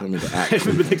 I don't mean to act. I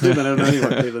don't know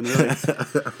anyone in Cleveland.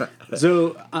 Really.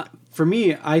 So for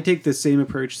me, I take the same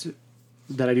approach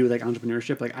that I do with like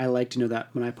entrepreneurship. Like I like to know that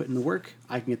when I put in the work,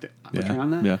 I can get the return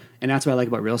on that. Yeah. And that's what I like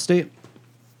about real estate.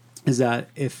 Is that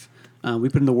if we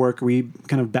put in the work, we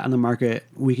kind of bet on the market,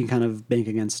 we can kind of bank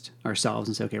against ourselves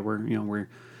and say, okay,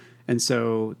 and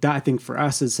so that I think for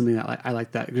us is something that I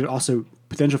like that. There's also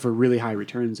potential for really high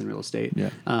returns in real estate.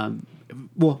 Yeah.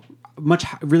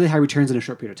 Really high returns in a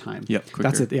short period of time. Yep. Quicker.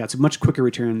 That's it. Yeah. It's much quicker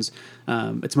returns.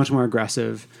 It's much more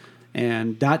aggressive.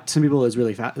 And that some people is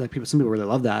really some people really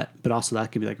love that, but also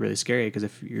that can be like really scary because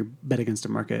if you're bet against a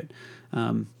market,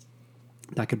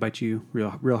 that could bite you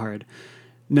real hard.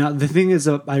 Now, the thing is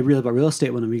I realized about real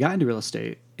estate when we got into real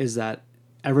estate is that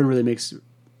everyone really makes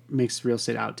real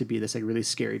estate out to be this like really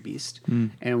scary beast.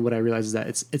 And what I realized is that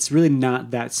it's really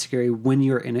not that scary when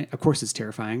you're in it. Of course, it's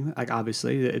terrifying. Like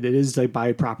obviously, it is like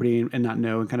buy property and not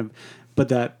know and kind of, but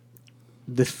that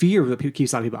the fear that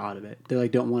keeps a lot of people out of it. They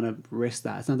like don't want to risk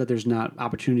that. It's not that there's not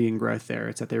opportunity and growth there.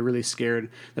 It's that they're really scared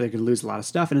that they could lose a lot of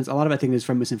stuff. And it's a lot of I think is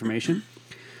from misinformation.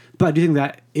 But I do think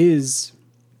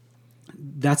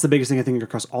that's the biggest thing I think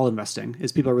across all investing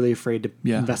is people are really afraid to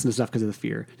invest into stuff because of the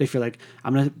fear. They feel like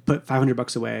I'm going to put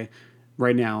 $500 away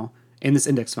right now in this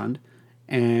index fund.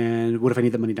 And what if I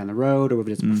need that money down the road, or what if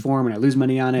it doesn't perform and I lose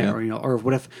money on it, or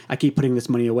what if I keep putting this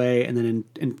money away and then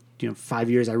in 5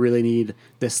 years I really need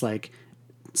this like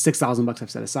 $6,000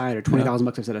 I've set aside or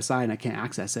 $20,000 I've set aside and I can't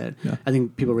access it. Yeah. I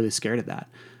think people are really scared of that.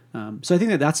 So I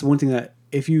think that's one thing that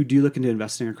if you do look into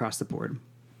investing across the board,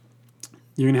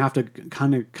 you're going to have to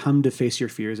kind of come to face your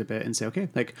fears a bit and say, okay,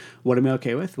 like what am I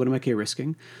okay with? What am I okay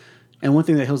risking? And one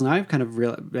thing that Hills and I have kind of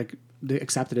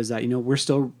accepted is that, we're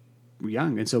still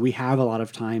young. And so we have a lot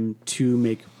of time to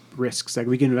make risks. Like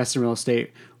we can invest in real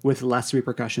estate with less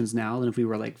repercussions now than if we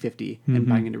were like 50 and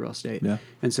buying into real estate. Yeah.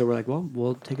 And so we're like, well,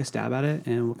 we'll take a stab at it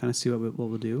and we'll kind of see what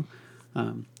we'll do.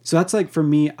 So that's like, for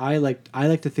me, I like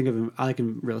to think of, I like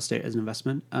in real estate as an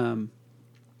investment.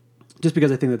 Just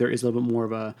because I think that there is a little bit more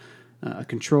of a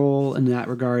control in that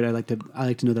regard. I like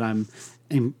to know that I'm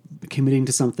committing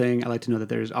to something. I like to know that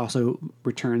there's also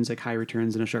returns, like high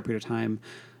returns in a short period of time.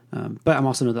 But I'm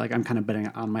also know that like I'm kind of betting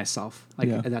on myself,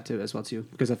 that too as well too.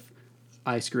 Because if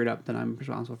I screw it up, then I'm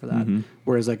responsible for that.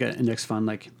 Whereas like an index fund,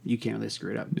 like you can't really screw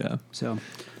it up. Yeah. So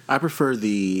I prefer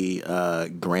the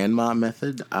grandma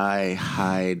method. I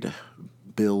hide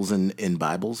bills in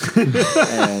Bibles,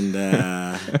 and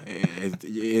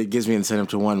it gives me incentive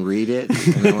to read it.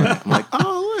 And then I'm like,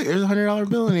 oh look, there's $100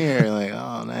 bill in here. Like,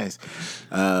 oh nice.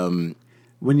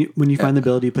 When you find the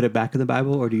bill, do you put it back in the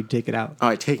Bible or do you take it out? Oh,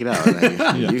 I take it out and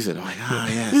I use it. I'm like,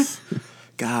 yes,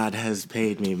 God has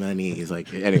paid me money. He's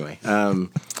like, anyway. Did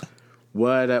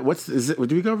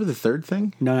we go over the third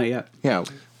thing? No, not yet. Yeah.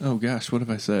 Oh gosh, what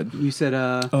have I said? You said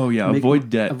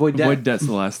avoid debt. Avoid debt's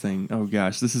the last thing. Oh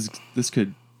gosh, this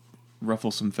could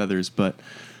ruffle some feathers, but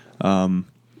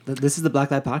this is the Black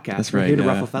Light Podcast. That's We're right. here to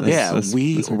ruffle feathers. Yeah,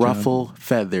 we ruffle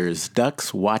feathers.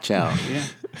 Ducks, watch out. Yeah,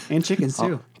 and chickens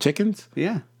too. Chickens?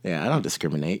 Yeah. Yeah, I don't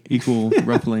discriminate. Equal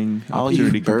ruffling. All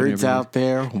you birds out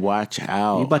there, watch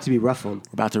out. You're about to be ruffled.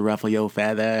 About to ruffle your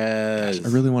feathers. Gosh,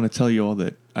 I really want to tell you all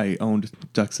that I owned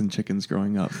ducks and chickens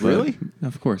growing up. Really?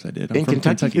 Of course I did. I'm in from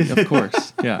Kentucky. Of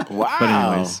course. Yeah. Wow. But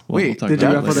anyways, we'll talk did about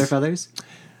you ruffle later. their feathers?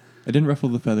 I didn't ruffle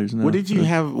the feathers, no. What did you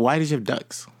have? Why did you have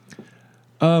ducks?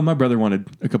 My brother wanted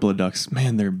a couple of ducks.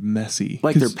 Man, they're messy.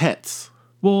 Like they're pets.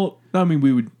 Well, I mean,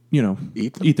 we would,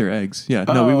 eat their eggs. Yeah.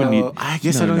 No, we wouldn't eat. I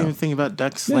guess I don't even think about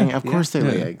ducks laying. Of course they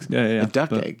lay eggs. Yeah. A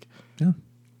duck egg. Yeah.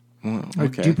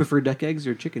 Okay. Do you prefer duck eggs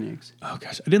or chicken eggs? Oh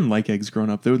gosh, I didn't like eggs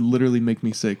growing up. They would literally make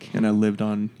me sick, and I lived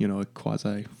on a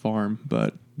quasi farm,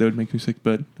 but they would make me sick.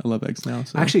 But I love eggs now.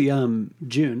 So. Actually,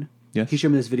 June. Yes. He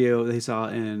showed me this video that he saw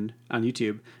on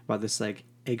YouTube about this like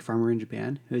egg farmer in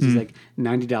Japan. It was just like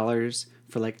 $90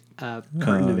 for like a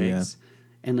carton of eggs,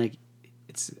 and like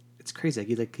it's crazy. Like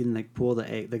you can like pull the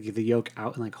egg, like the yolk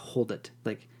out and like hold it.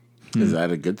 Like, is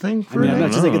that a good thing? I mean,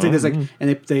 it's like this like,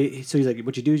 and they so he's like,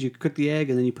 what you do is you cook the egg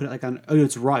and then you put it like on. Oh,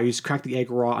 it's raw. You just crack the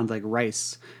egg raw on like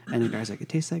rice, and the guy's like, it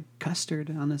tastes like custard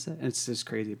on this. And it's just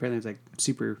crazy. Apparently, it's like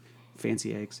super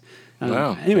fancy eggs.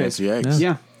 Wow. Anyways, fancy eggs.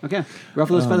 Yeah. Okay.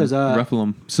 Ruffle those feathers. Ruffle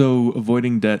them. So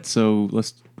avoiding debt. So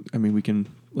let's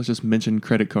just mention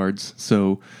credit cards.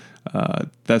 So.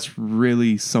 That's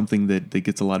really something that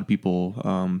gets a lot of people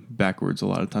backwards a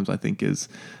lot of times, I think, is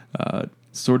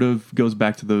sort of goes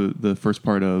back to the first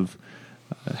part of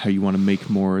how you want to make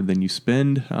more than you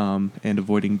spend, and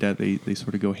avoiding debt. They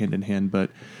sort of go hand in hand. But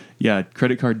yeah,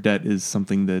 credit card debt is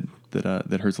something that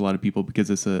hurts a lot of people because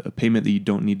it's a payment that you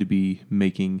don't need to be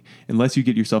making unless you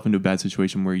get yourself into a bad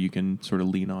situation where you can sort of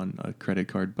lean on a credit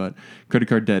card. But credit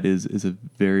card debt is a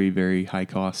very, very high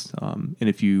cost. And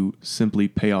if you simply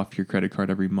pay off your credit card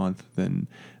every month, then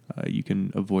you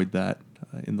can avoid that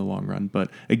in the long run. But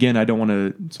again, I don't want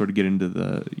to sort of get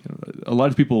into a lot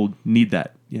of people need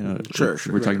that. Sure.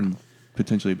 We're talking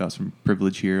potentially about some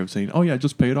privilege here of saying, oh yeah,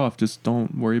 just pay it off. Just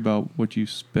don't worry about what you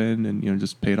spend and,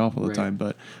 just pay it off all the time.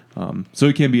 But, so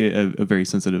it can be a very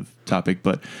sensitive topic,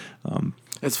 but,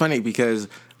 it's funny because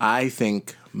I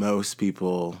think most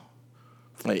people,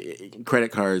 like,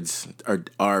 credit cards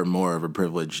are more of a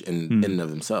privilege in and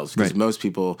of themselves, because most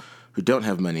people who don't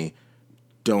have money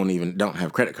don't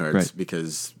have credit cards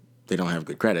because they don't have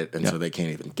good credit, and so they can't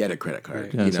even get a credit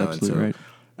card. Yeah, that's absolutely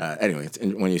right. Anyway,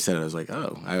 when you said it, I was like,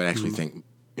 oh, I would actually think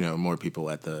more people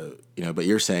at the but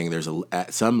you're saying there's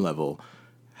at some level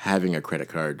having a credit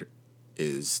card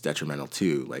is detrimental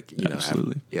too. Like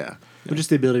absolutely, But just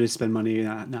the ability to spend money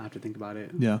and not have to think about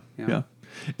it. Yeah.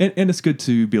 And it's good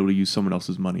to be able to use someone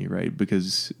else's money, right?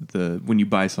 Because when you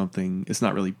buy something, it's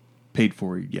not really paid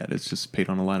for yet. It's just paid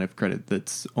on a line of credit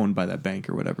that's owned by that bank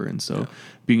or whatever. And so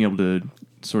being able to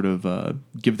sort of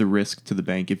give the risk to the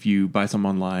bank, if you buy something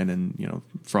online and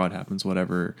fraud happens,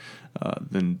 whatever,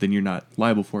 then you're not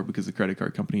liable for it because the credit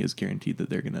card company is guaranteed that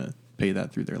they're going to pay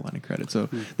that through their line of credit. So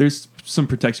there's some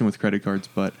protection with credit cards,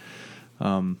 but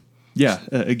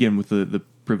again, with the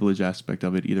privilege aspect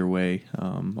of it, either way,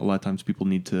 a lot of times people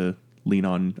need to lean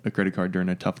on a credit card during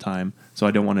a tough time. So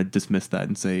I don't want to dismiss that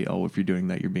and say, oh, if you're doing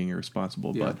that, you're being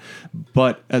irresponsible. Yeah.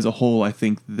 But as a whole, I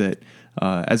think that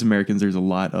as Americans, there's a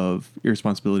lot of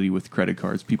irresponsibility with credit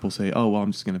cards. People say, oh, well,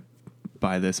 I'm just going to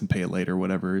buy this and pay it later,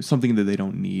 whatever. Something that they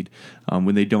don't need,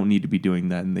 when they don't need to be doing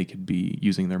that, and they could be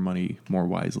using their money more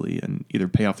wisely and either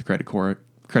pay off the credit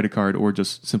card or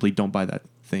just simply don't buy that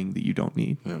thing that you don't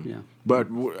need. Yeah. But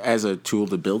as a tool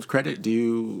to build credit, do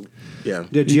you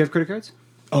have credit cards?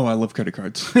 Oh, I love credit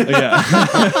cards. Yeah.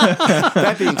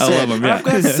 That being said, I love them, I've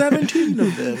got 17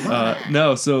 of them.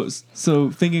 No, so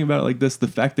thinking about it like this, the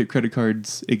fact that credit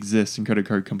cards exist and credit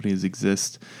card companies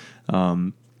exist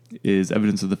is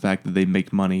evidence of the fact that they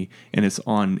make money, and it's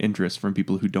on interest from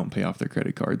people who don't pay off their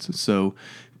credit cards. So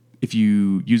if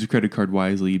you use a credit card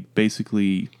wisely,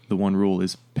 basically the one rule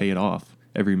is pay it off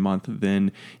every month.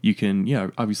 Then you can,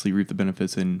 obviously reap the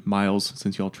benefits in miles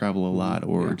since y'all travel a lot,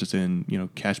 or just in,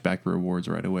 cashback rewards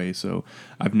right away. So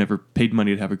I've never paid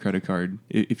money to have a credit card.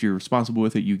 If you're responsible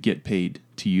with it, you get paid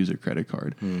to use a credit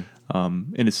card.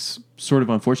 And it's sort of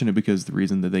unfortunate because the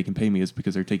reason that they can pay me is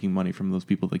because they're taking money from those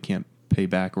people that can't pay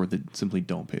back or that simply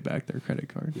don't pay back their credit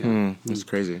card. That's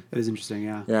crazy. That is interesting,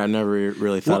 yeah. Yeah, I never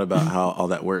really thought about how all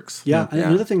that works. Yeah, and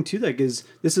another thing too, like, is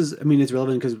it's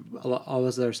relevant because all of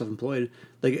us that are self-employed,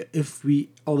 like, if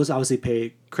all of us obviously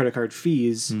pay credit card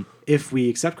fees if we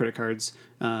accept credit cards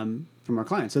from our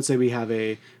clients. Let's say we have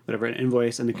an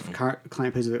invoice and the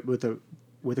client pays it with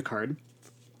a card.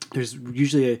 There's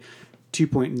usually a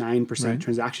 2.9%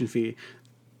 transaction fee.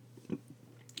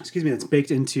 That's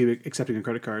baked into accepting a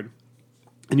credit card.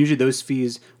 And usually those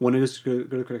fees, one, is go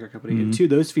to a credit card company, and two,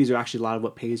 those fees are actually a lot of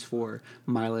what pays for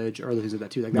mileage or other things like that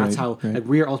too. Like, that's how like,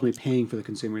 we are ultimately paying for the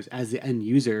consumers as the end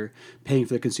user, paying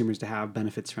for the consumers to have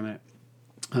benefits from it.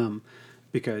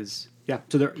 Because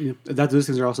so those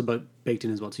things are also baked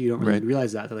in as well. So you don't really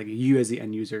realize that like you as the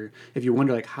end user, if you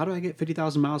wonder like, how do I get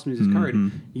 50,000 miles from this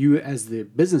card? You as the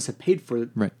business have paid for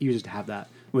users to have that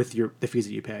with the fees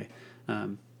that you pay.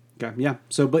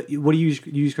 So, but what do you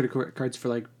use credit cards for,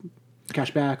 like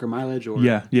cash back or mileage or?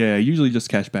 Yeah. Usually just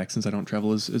cash back since I don't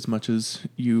travel as much as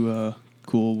you,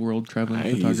 cool world traveling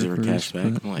I photographers. Use it for cash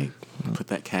back. I'm like, put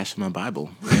that cash in my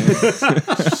Bible.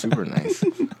 Super nice.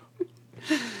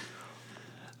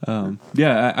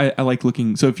 I like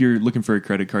looking. So if you're looking for a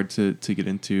credit card to get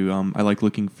into, I like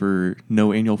looking for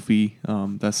no annual fee.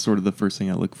 That's sort of the first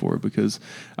thing I look for because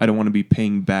I don't want to be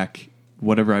paying back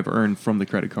whatever I've earned from the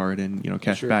credit card and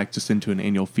cash back just into an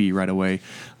annual fee right away.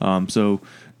 So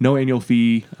no annual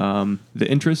fee. The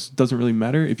interest doesn't really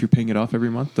matter if you're paying it off every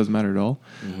month. Doesn't matter at all.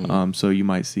 So you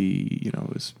might see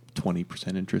it's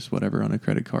 20% interest, whatever, on a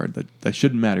credit card. That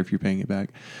shouldn't matter if you're paying it back.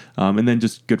 And then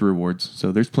just good rewards.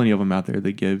 So there's plenty of them out there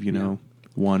that give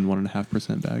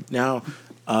 1.5% back. Now,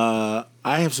 I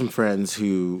have some friends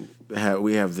who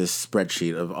we have this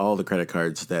spreadsheet of all the credit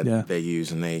cards that they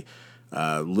use, and they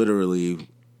literally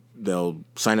they'll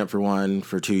sign up for one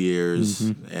for 2 years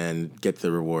and get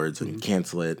the rewards and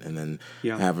cancel it, and then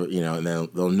have and then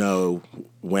they'll know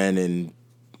when and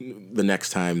the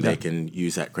next time they can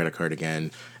use that credit card again.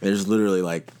 And there's literally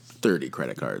like 30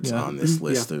 credit cards on this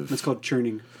list of. It's called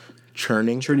churning.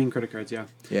 Churning credit cards.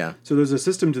 Yeah. So there's a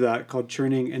system to that called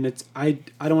churning, and it's I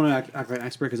don't want to act like an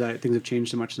expert because things have changed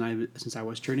so much since I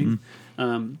was churning.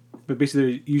 But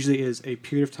basically, there usually is a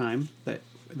period of time that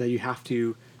you have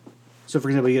to. So, for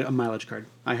example, you get a mileage card.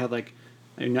 I have like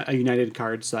a United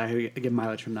card, so I get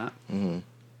mileage from that. And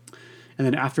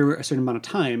then after a certain amount of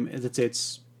time, let's say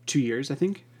it's 2 years, I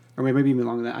think. or maybe even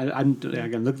longer than that.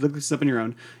 Again, look this up on your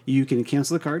own. You can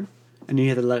cancel the card, and you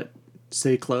have to let it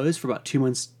stay closed for about 2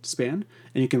 months span,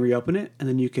 and you can reopen it, and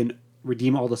then you can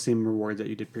redeem all the same rewards that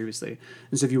you did previously.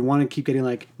 And so if you want to keep getting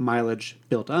like mileage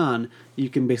built on, you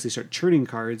can basically start churning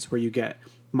cards where you get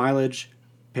mileage,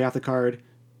 pay off the card,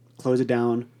 close it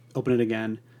down, open it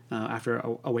again after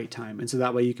a wait time. And so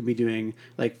that way you can be doing,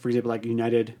 like, for example, like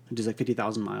United does like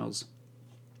 50,000 miles.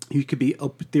 You could be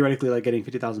theoretically like getting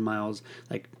 50,000 miles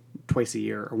like twice a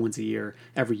year or once a year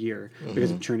every year because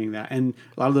of churning that. And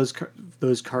a lot of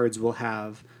those cards will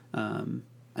have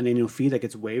an annual fee that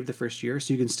gets waived the first year,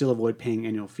 so you can still avoid paying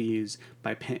annual fees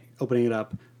by opening it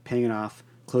up, paying it off,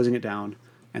 closing it down,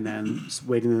 and then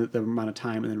waiting the amount of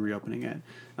time and then reopening it.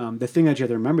 The thing that you have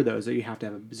to remember, though, is that you have to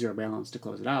have a zero balance to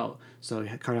close it out, so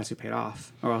the card has to be paid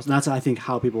off. Or else, and that's, I think,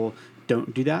 how people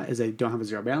don't do that, is they don't have a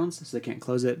zero balance, so they can't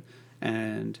close it,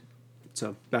 and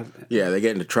so that... Yeah, they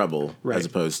get into trouble, right. As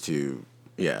opposed to,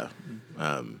 I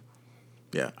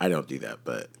don't do that,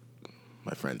 but...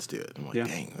 my friends do it. I'm like,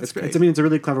 dang, that's crazy. It's a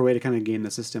really clever way to kind of game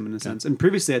the system in a sense. And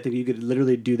previously, I think you could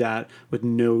literally do that with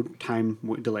no time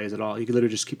delays at all. You could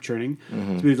literally just keep churning.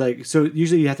 So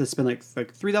usually you have to spend like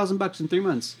 $3,000 in 3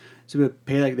 months. So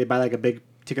they buy like a big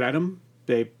ticket item,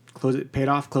 they close it, pay it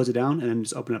off, close it down, and then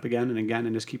just open it up again,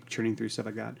 and just keep churning through stuff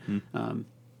like that.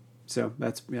 So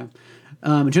that's in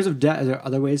terms of debt, are there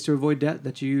other ways to avoid debt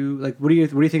that you like? What do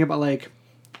you think about like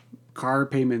car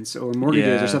payments or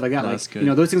mortgages or stuff like that? Like, good.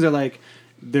 Those things are like,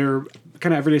 they're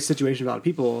kind of everyday situation for a lot of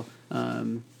people. I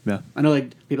know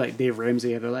like people like Dave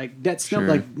Ramsey, they're like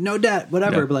like no debt,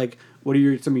 whatever. But like, what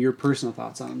are some of your personal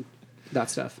thoughts on that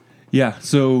stuff? Yeah.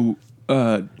 So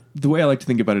the way I like to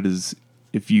think about it is,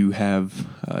 if you have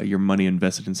your money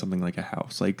invested in something like a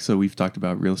house, like, so we've talked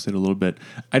about real estate a little bit.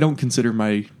 I don't consider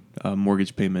my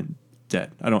mortgage payment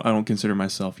debt. I don't consider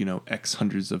myself, X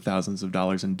hundreds of thousands of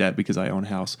dollars in debt because I own a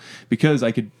house, because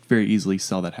I could very easily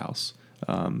sell that house.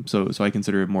 So I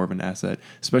consider it more of an asset,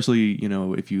 especially,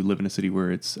 if you live in a city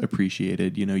where it's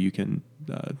appreciated, you can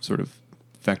sort of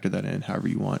factor that in however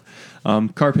you want.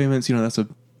 Car payments, that's a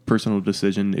personal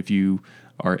decision. If you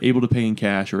are able to pay in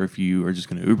cash, or if you are just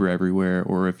going to Uber everywhere,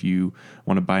 or if you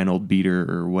want to buy an old beater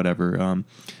or whatever,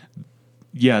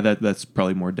 that's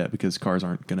probably more debt, because cars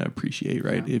aren't going to appreciate,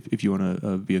 right? Yeah. If you want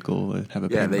a vehicle and have a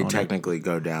payment they on technically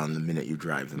go down the minute you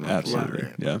drive them. Absolutely,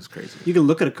 right? Yeah, it's crazy. You can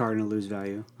look at a car and it'll lose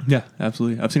value. Yeah,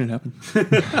 absolutely. I've seen it happen.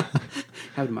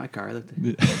 Happened in my car. I looked at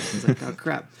it. I was like, oh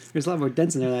crap! There's a lot more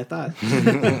dents in there than I thought.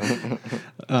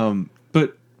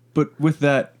 But with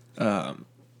that,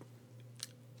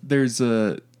 there's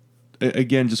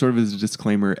again, just sort of as a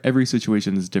disclaimer, every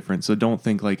situation is different. So don't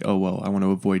think like, oh, well, I want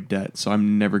to avoid debt, so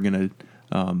I'm never going to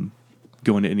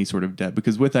go into any sort of debt.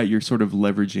 Because with that, you're sort of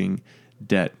leveraging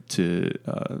debt to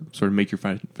sort of make your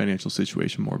financial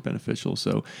situation more beneficial.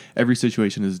 So every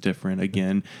situation is different.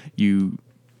 Again,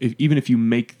 even if you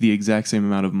make the exact same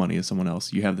amount of money as someone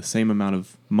else, you have the same amount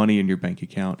of money in your bank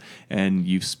account, and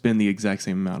you spend the exact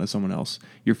same amount as someone else,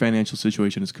 your financial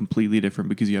situation is completely different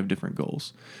because you have different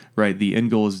goals, right? The end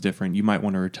goal is different. You might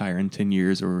want to retire in 10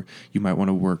 years, or you might want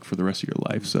to work for the rest of your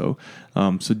life. So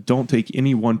don't take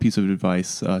any one piece of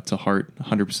advice to heart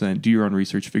 100%. Do your own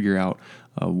research, figure out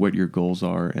what your goals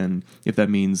are, and if that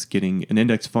means getting an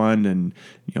index fund and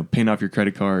paying off your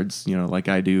credit cards, like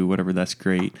I do, whatever, that's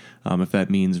great. If that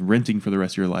means renting for the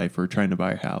rest of your life or trying to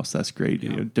buy a house, that's great.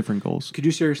 Yeah. Different goals. Could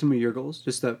you share some of your goals?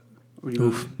 Just that.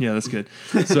 Yeah, that's good.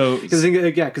 So because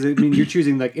you're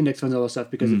choosing like index funds and all that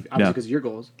stuff because of your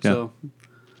goals.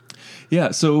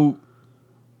 Yeah. So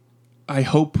I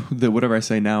hope that whatever I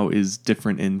say now is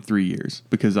different in 3 years,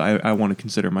 because I want to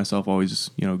consider myself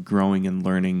always, growing and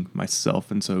learning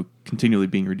myself. And so continually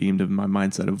being redeemed of my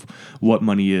mindset of what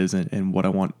money is and what I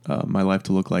want my life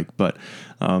to look like. But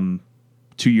 2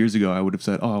 years ago, I would have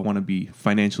said, I want to be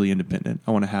financially independent.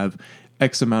 I want to have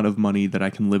X amount of money that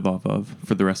I can live off of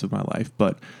for the rest of my life.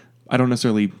 But I don't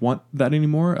necessarily want that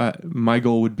anymore. My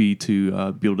goal would be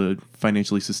to be able to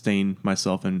financially sustain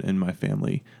myself and my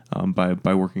family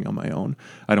by working on my own.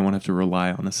 I don't want to have to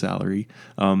rely on a salary.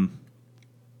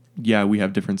 We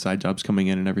have different side jobs coming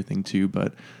in and everything too,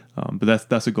 but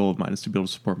that's a goal of mine, is to be able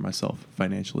to support myself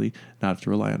financially, not have to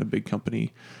rely on a big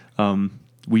company.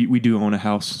 We do own a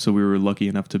house, so we were lucky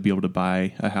enough to be able to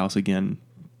buy a house. Again,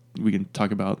 we can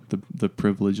talk about the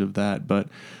privilege of that, but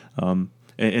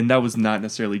and that was not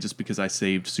necessarily just because I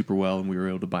saved super well and we were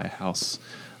able to buy a house.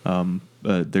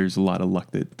 There's a lot of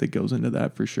luck that goes into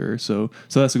that for sure. So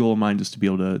that's a goal of mine, just to be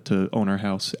able to own our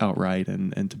house outright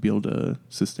and to be able to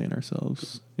sustain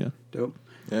ourselves. Yeah. Dope.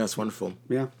 Yeah, that's wonderful.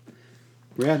 Yeah.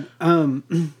 Rad.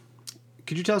 Can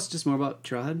could you tell us just more about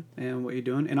Trailhead and what you're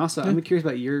doing? And also, I'm curious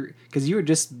about because you were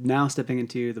just now stepping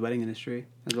into the wedding industry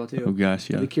as well too. Oh gosh,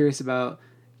 yeah. I'd be curious about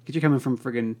because you're coming from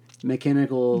friggin'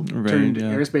 mechanical Right,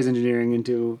 aerospace engineering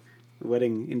into the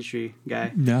wedding industry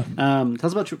guy. Yeah. Tell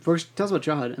us about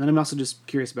Trailhead, and then I'm also just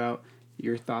curious about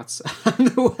your thoughts on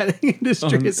the wedding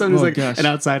industry as someone who's like an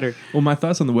outsider. Well, my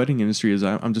thoughts on the wedding industry is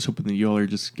I'm just hoping that you all are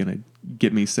just gonna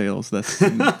get me sales. That's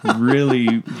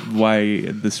really why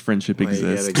this friendship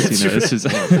exists. It's just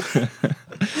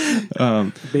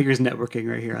Baker's networking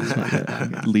right here on this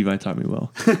podcast. Levi taught me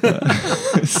well.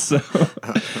 So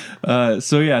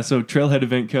Trailhead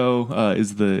Event Co.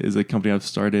 is the company I've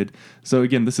started. So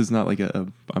again, this is not like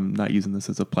I'm not using this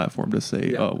as a platform to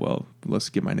say, oh well, let's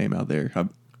get my name out there.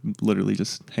 I'm literally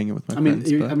just hanging with my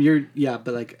friends.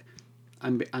 But like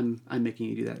I'm making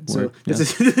you do that. Word, so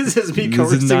this is me.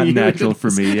 This is not natural for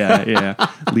me. Yeah.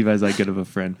 Levi's that good of a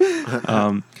friend.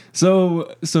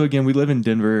 So again, we live in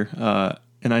Denver,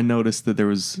 and I noticed that there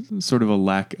was sort of a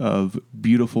lack of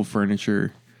beautiful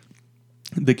furniture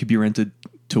that could be rented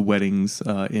to weddings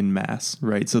in mass,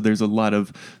 right? So there's a lot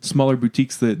of smaller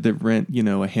boutiques that rent,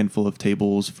 a handful of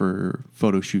tables for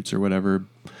photo shoots or whatever.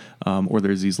 Or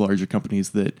there's these larger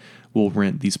companies that will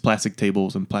rent these plastic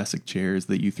tables and plastic chairs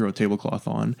that you throw a tablecloth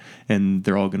on, and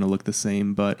they're all going to look the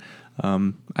same. But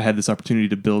I had this opportunity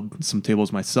to build some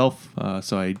tables myself,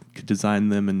 so I could design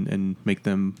them and make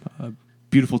them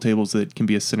beautiful tables that can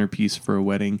be a centerpiece for a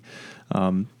wedding.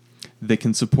 That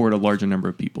can support a larger number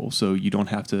of people. So you don't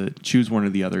have to choose one or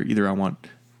the other. Either I want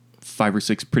 5 or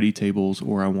 6 pretty tables,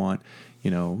 or I want,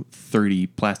 30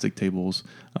 plastic tables.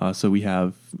 So we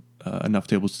have enough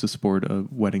tables to support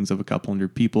weddings of a couple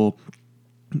hundred people.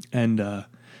 And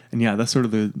yeah, that's sort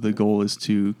of the goal, is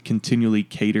to continually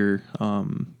cater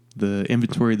the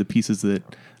inventory, the pieces that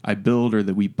I build or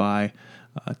that we buy,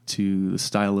 to the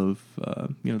style of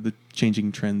the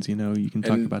changing trends. You can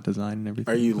talk about design and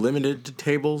everything. Are you limited to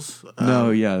tables?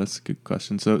 No, yeah, that's a good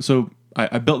question. So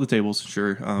I built the tables,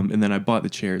 sure, and then I bought the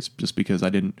chairs just because I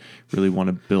didn't really want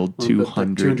to build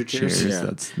 200 chairs. Yeah.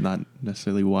 That's not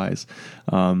necessarily wise.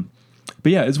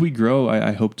 But yeah, as we grow,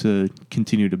 I hope to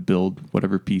continue to build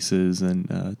whatever pieces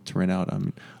and to rent out.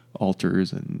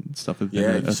 Altars and stuff have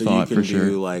been a so thought you can for sure.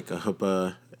 do like a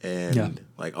huppah and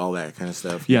like all that kind of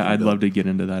stuff. Yeah, I'd love to get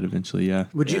into that eventually. Yeah.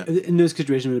 Would you, in those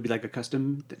situations, would it be like a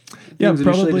custom?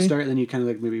 Probably to start, and then you kind of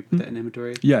like maybe put that in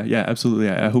inventory. Yeah, absolutely.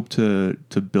 I hope to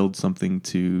build something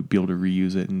to be able to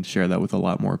reuse it and share that with a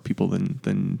lot more people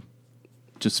than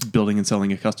just building and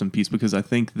selling a custom piece, because I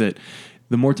think that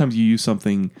the more times you use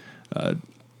something,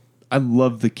 I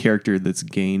love the character that's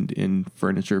gained in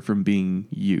furniture from being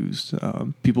used.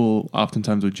 People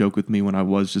oftentimes would joke with me when I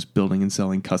was just building and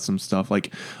selling custom stuff,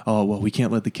 like, oh, well, we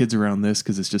can't let the kids around this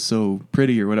because it's just so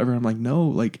pretty or whatever. I'm like, no,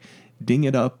 like, ding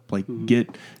it up, like,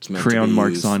 get crayon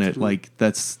marks on it. Like,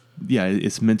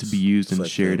 it's meant to be used and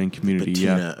like shared in community.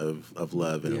 Patina of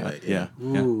love in a way. Yeah.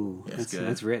 Ooh,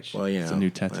 that's rich. Well, it's a new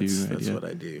tattoo. That's what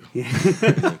I do.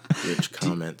 Yeah. Rich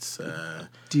comments.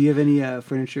 Do you have any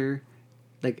furniture?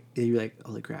 Like, you're like,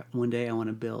 holy crap, one day I want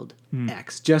to build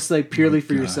X. Just like purely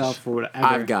for yourself or whatever.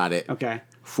 I've got it. Okay.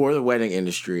 For the wedding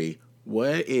industry,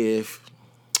 what if,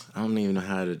 I don't even know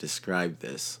how to describe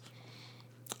this,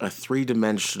 a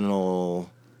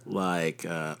 3-dimensional like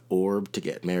orb to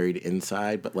get married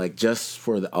inside, but like just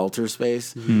for the altar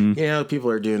space. Mm-hmm.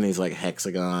 People are doing these like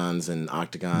hexagons and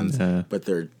octagons, but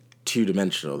they're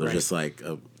 2-dimensional. They're just like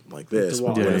this. But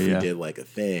what if we did like a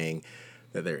thing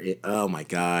that oh my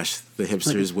gosh, the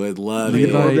hipsters would love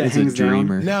it. Levi is a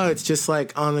dreamer. No, it's just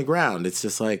like on the ground. It's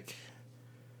just like,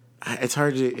 it's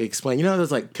hard to explain. Those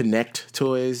like Connect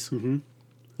toys? Mm-hmm. You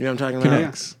know what I'm talking about?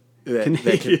 Connects.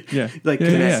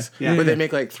 Connects. Yeah. But they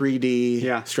make like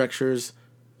 3D structures.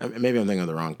 Maybe I'm thinking of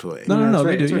the wrong toy. No,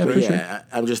 they do. But sure.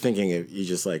 I'm just thinking if you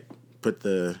just like put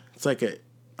it's like an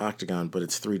octagon, but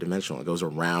it's 3-dimensional. It goes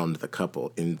around the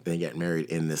couple and they get married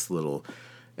in this little...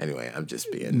 Anyway, I'm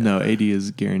just being... No, AD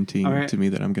is guaranteeing to me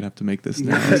that I'm going to have to make this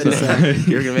now.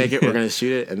 You're going to make it, we're going to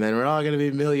shoot it, and then we're all going to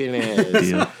be millionaires.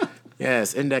 Yeah.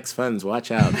 Yes, index funds, watch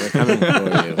out. They're coming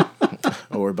for you.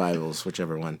 Or Bibles,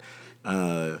 whichever one.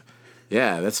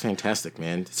 Yeah, that's fantastic,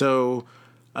 man. So,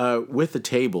 with the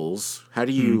tables, how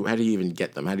do you even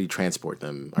get them? How do you transport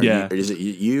them? Is it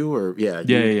you or Yeah,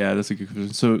 that's a good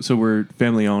question. So we're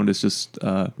family owned. It's just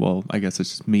I guess it's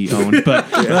just me owned, but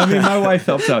I mean my wife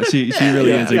helps out. She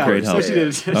really is a great help. She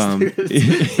did.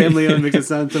 Family owned makes it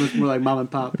sound so much more like mom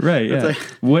and pop. Right. Yeah.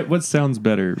 Like, what sounds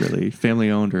better, really? Family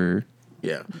owned or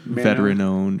veteran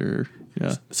owned or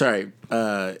Sorry,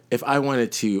 if I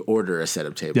wanted to order a set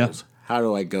of tables, how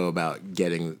do I go about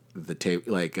getting the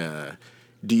table? Like,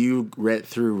 do you rent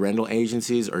through rental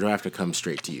agencies, or do I have to come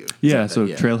straight to you? Yeah, so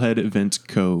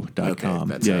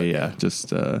trailheadeventco.com. Okay, Yeah. Just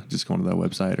go to that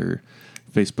website or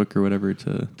Facebook or whatever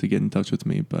to get in touch with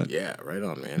me. But yeah, right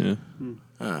on, man.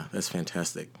 Yeah. That's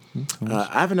fantastic.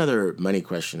 I have another money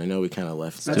question. I know we kind of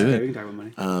left. That's okay. We can talk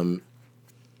about money.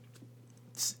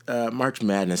 March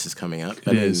Madness is coming up.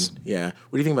 It is. Yeah.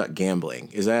 What do you think about gambling?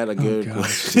 Is that a good?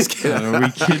 Just kidding. Are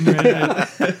we kidding right now?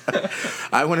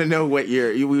 I want to know what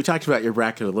we talked about your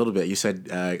bracket a little bit. You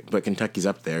said, but Kentucky's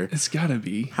up there. It's gotta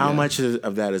be. How much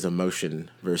of that is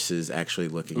emotion versus actually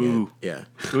looking at? Yeah.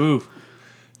 Ooh.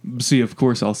 See, of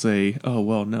course, I'll say, oh,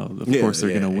 well, no. Of course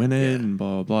they're going to win it and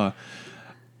blah, blah, blah.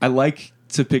 I like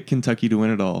to pick Kentucky to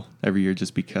win it all every year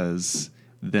just because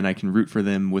then I can root for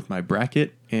them with my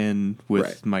bracket and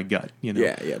with my gut, you know?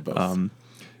 Yeah, both.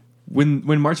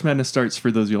 When March Madness starts, for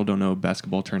those of you who don't know,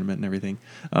 basketball tournament and everything,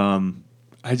 I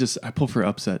pull for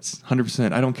upsets,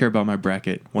 100%. I don't care about my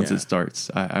bracket once it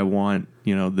starts. I want,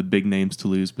 the big names to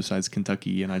lose besides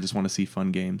Kentucky, and I just want to see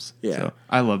fun games. Yeah. So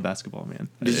I love basketball, man.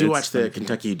 Did you watch the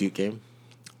Kentucky Duke game?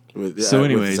 With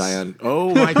Zion.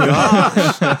 Oh my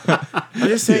gosh! I'm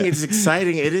just saying it's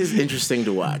exciting. It is interesting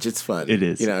to watch. It's fun. It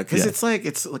is, because it's like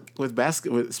with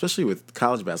basketball, especially with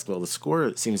college basketball, the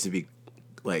score seems to be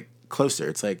like closer.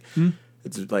 It's like.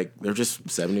 It's like they're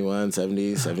just 71,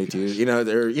 70, 72. And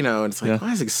it's like,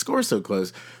 why is the score so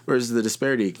close? Whereas the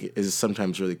disparity is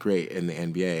sometimes really great in the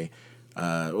NBA.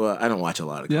 Well, I don't watch a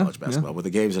lot of college basketball, but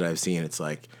the games that I've seen, it's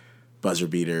like buzzer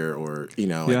beater or,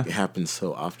 it happens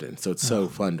so often. So it's so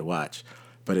fun to watch.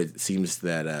 But it seems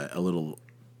that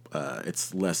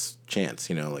it's less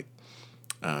chance,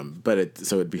 but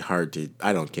it'd be hard to.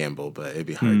 I don't gamble, but it'd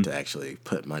be hard to actually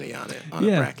put money on it on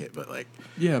a bracket. But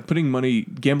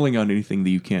gambling on anything that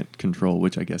you can't control,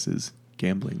 which I guess is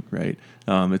gambling, right? It's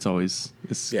kind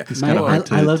of hard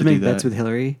to. I love to make do bets that. with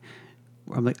Hillary.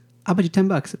 Where I'm like, I'll bet you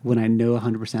 $10 when I know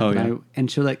 100%.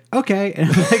 And she's like, okay, and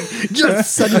I'm like,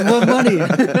 just send me more money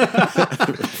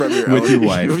from your with own, your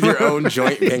wife, with your own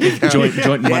joint bank account,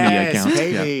 joint money account.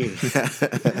 Pay me.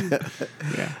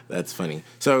 That's funny.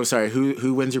 So sorry,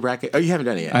 who wins your bracket? Oh, you haven't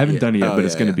done it yet. I haven't done it yet, but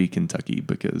it's going to be Kentucky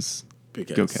because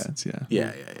go Cats.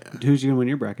 Yeah. Who's going to win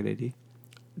your bracket, AD?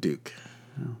 Duke.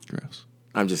 Oh, gross.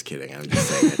 I'm just kidding. I'm just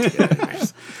saying it to get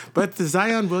it. But the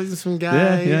Zion Williamson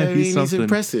guy, he's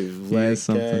impressive.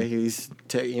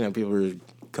 People were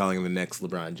calling him the next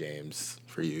LeBron James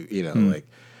for you,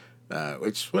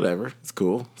 which whatever, it's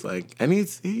cool. It's like, and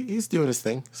he's doing his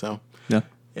thing. So yeah.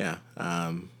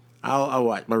 I'll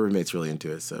watch. My roommate's really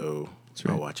into it, so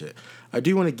I'll watch it. I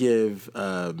do want to give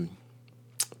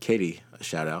Katie a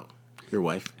shout out. Your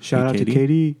wife. Shout out to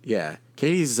Katie. Yeah,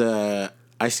 Katie's. I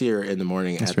see her in the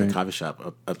morning at the coffee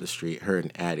shop up the street, her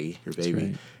and Addie, her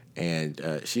baby. And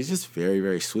she's just very,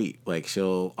 very sweet. Like,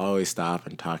 she'll always stop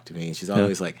and talk to me. She's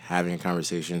always, like, having a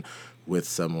conversation with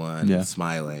someone and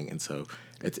smiling. And so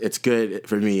it's good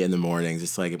for me in the mornings.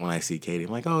 It's like when I see Katie,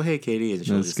 I'm like, oh, hey, Katie. And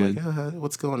she'll like,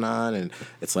 what's going on? And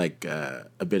it's like a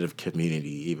bit of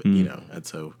community, even, And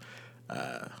so,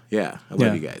 I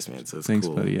love you guys, man. So it's Thanks,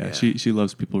 cool. buddy. Yeah, she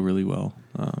loves people really well.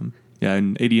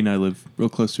 And AD and I live real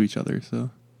close to each other,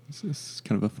 so it's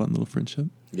kind of a fun little friendship.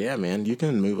 Yeah, man, you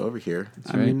can move over here.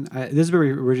 I mean, this is where we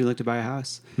originally looked to buy a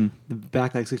house.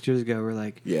 Back like 6 years ago, we're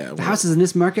like, the house is in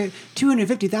this market,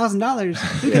 $250,000.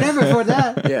 Who could ever afford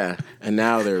that? Yeah, and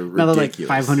now they're ridiculous. Now they're like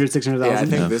 500, 600,000. Yeah, I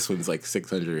think this one's like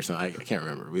 600 or something. I can't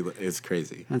remember. It's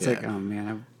crazy. And it's like, oh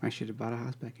man, I should have bought a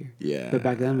house back here. Yeah, but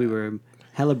back then we were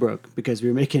hella broke because we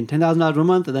were making $10,000 a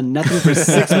month and then nothing for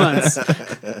 6 months.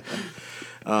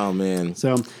 Oh man.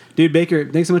 So, dude, Baker,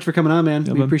 thanks so much for coming on, man.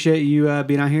 We appreciate you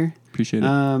being out here. Appreciate it.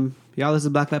 Y'all, this is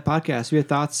the Black Light Podcast. If you have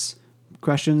thoughts,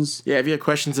 questions, if you have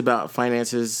questions about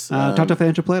finances, talk to a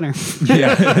financial planner.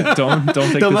 Don't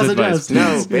take this advice.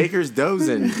 No, Baker's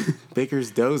dozing.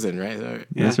 Baker's dozing, right? Yeah.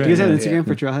 That's right. You guys have an Instagram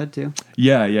for Trailhead too?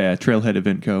 Yeah. Trailhead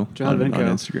Event Co. Trailhead Event Co. on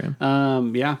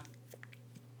Instagram. Yeah.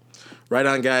 Right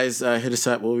on, guys. Hit us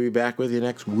up. We'll be back with you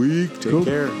next week. Take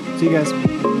care. See you guys.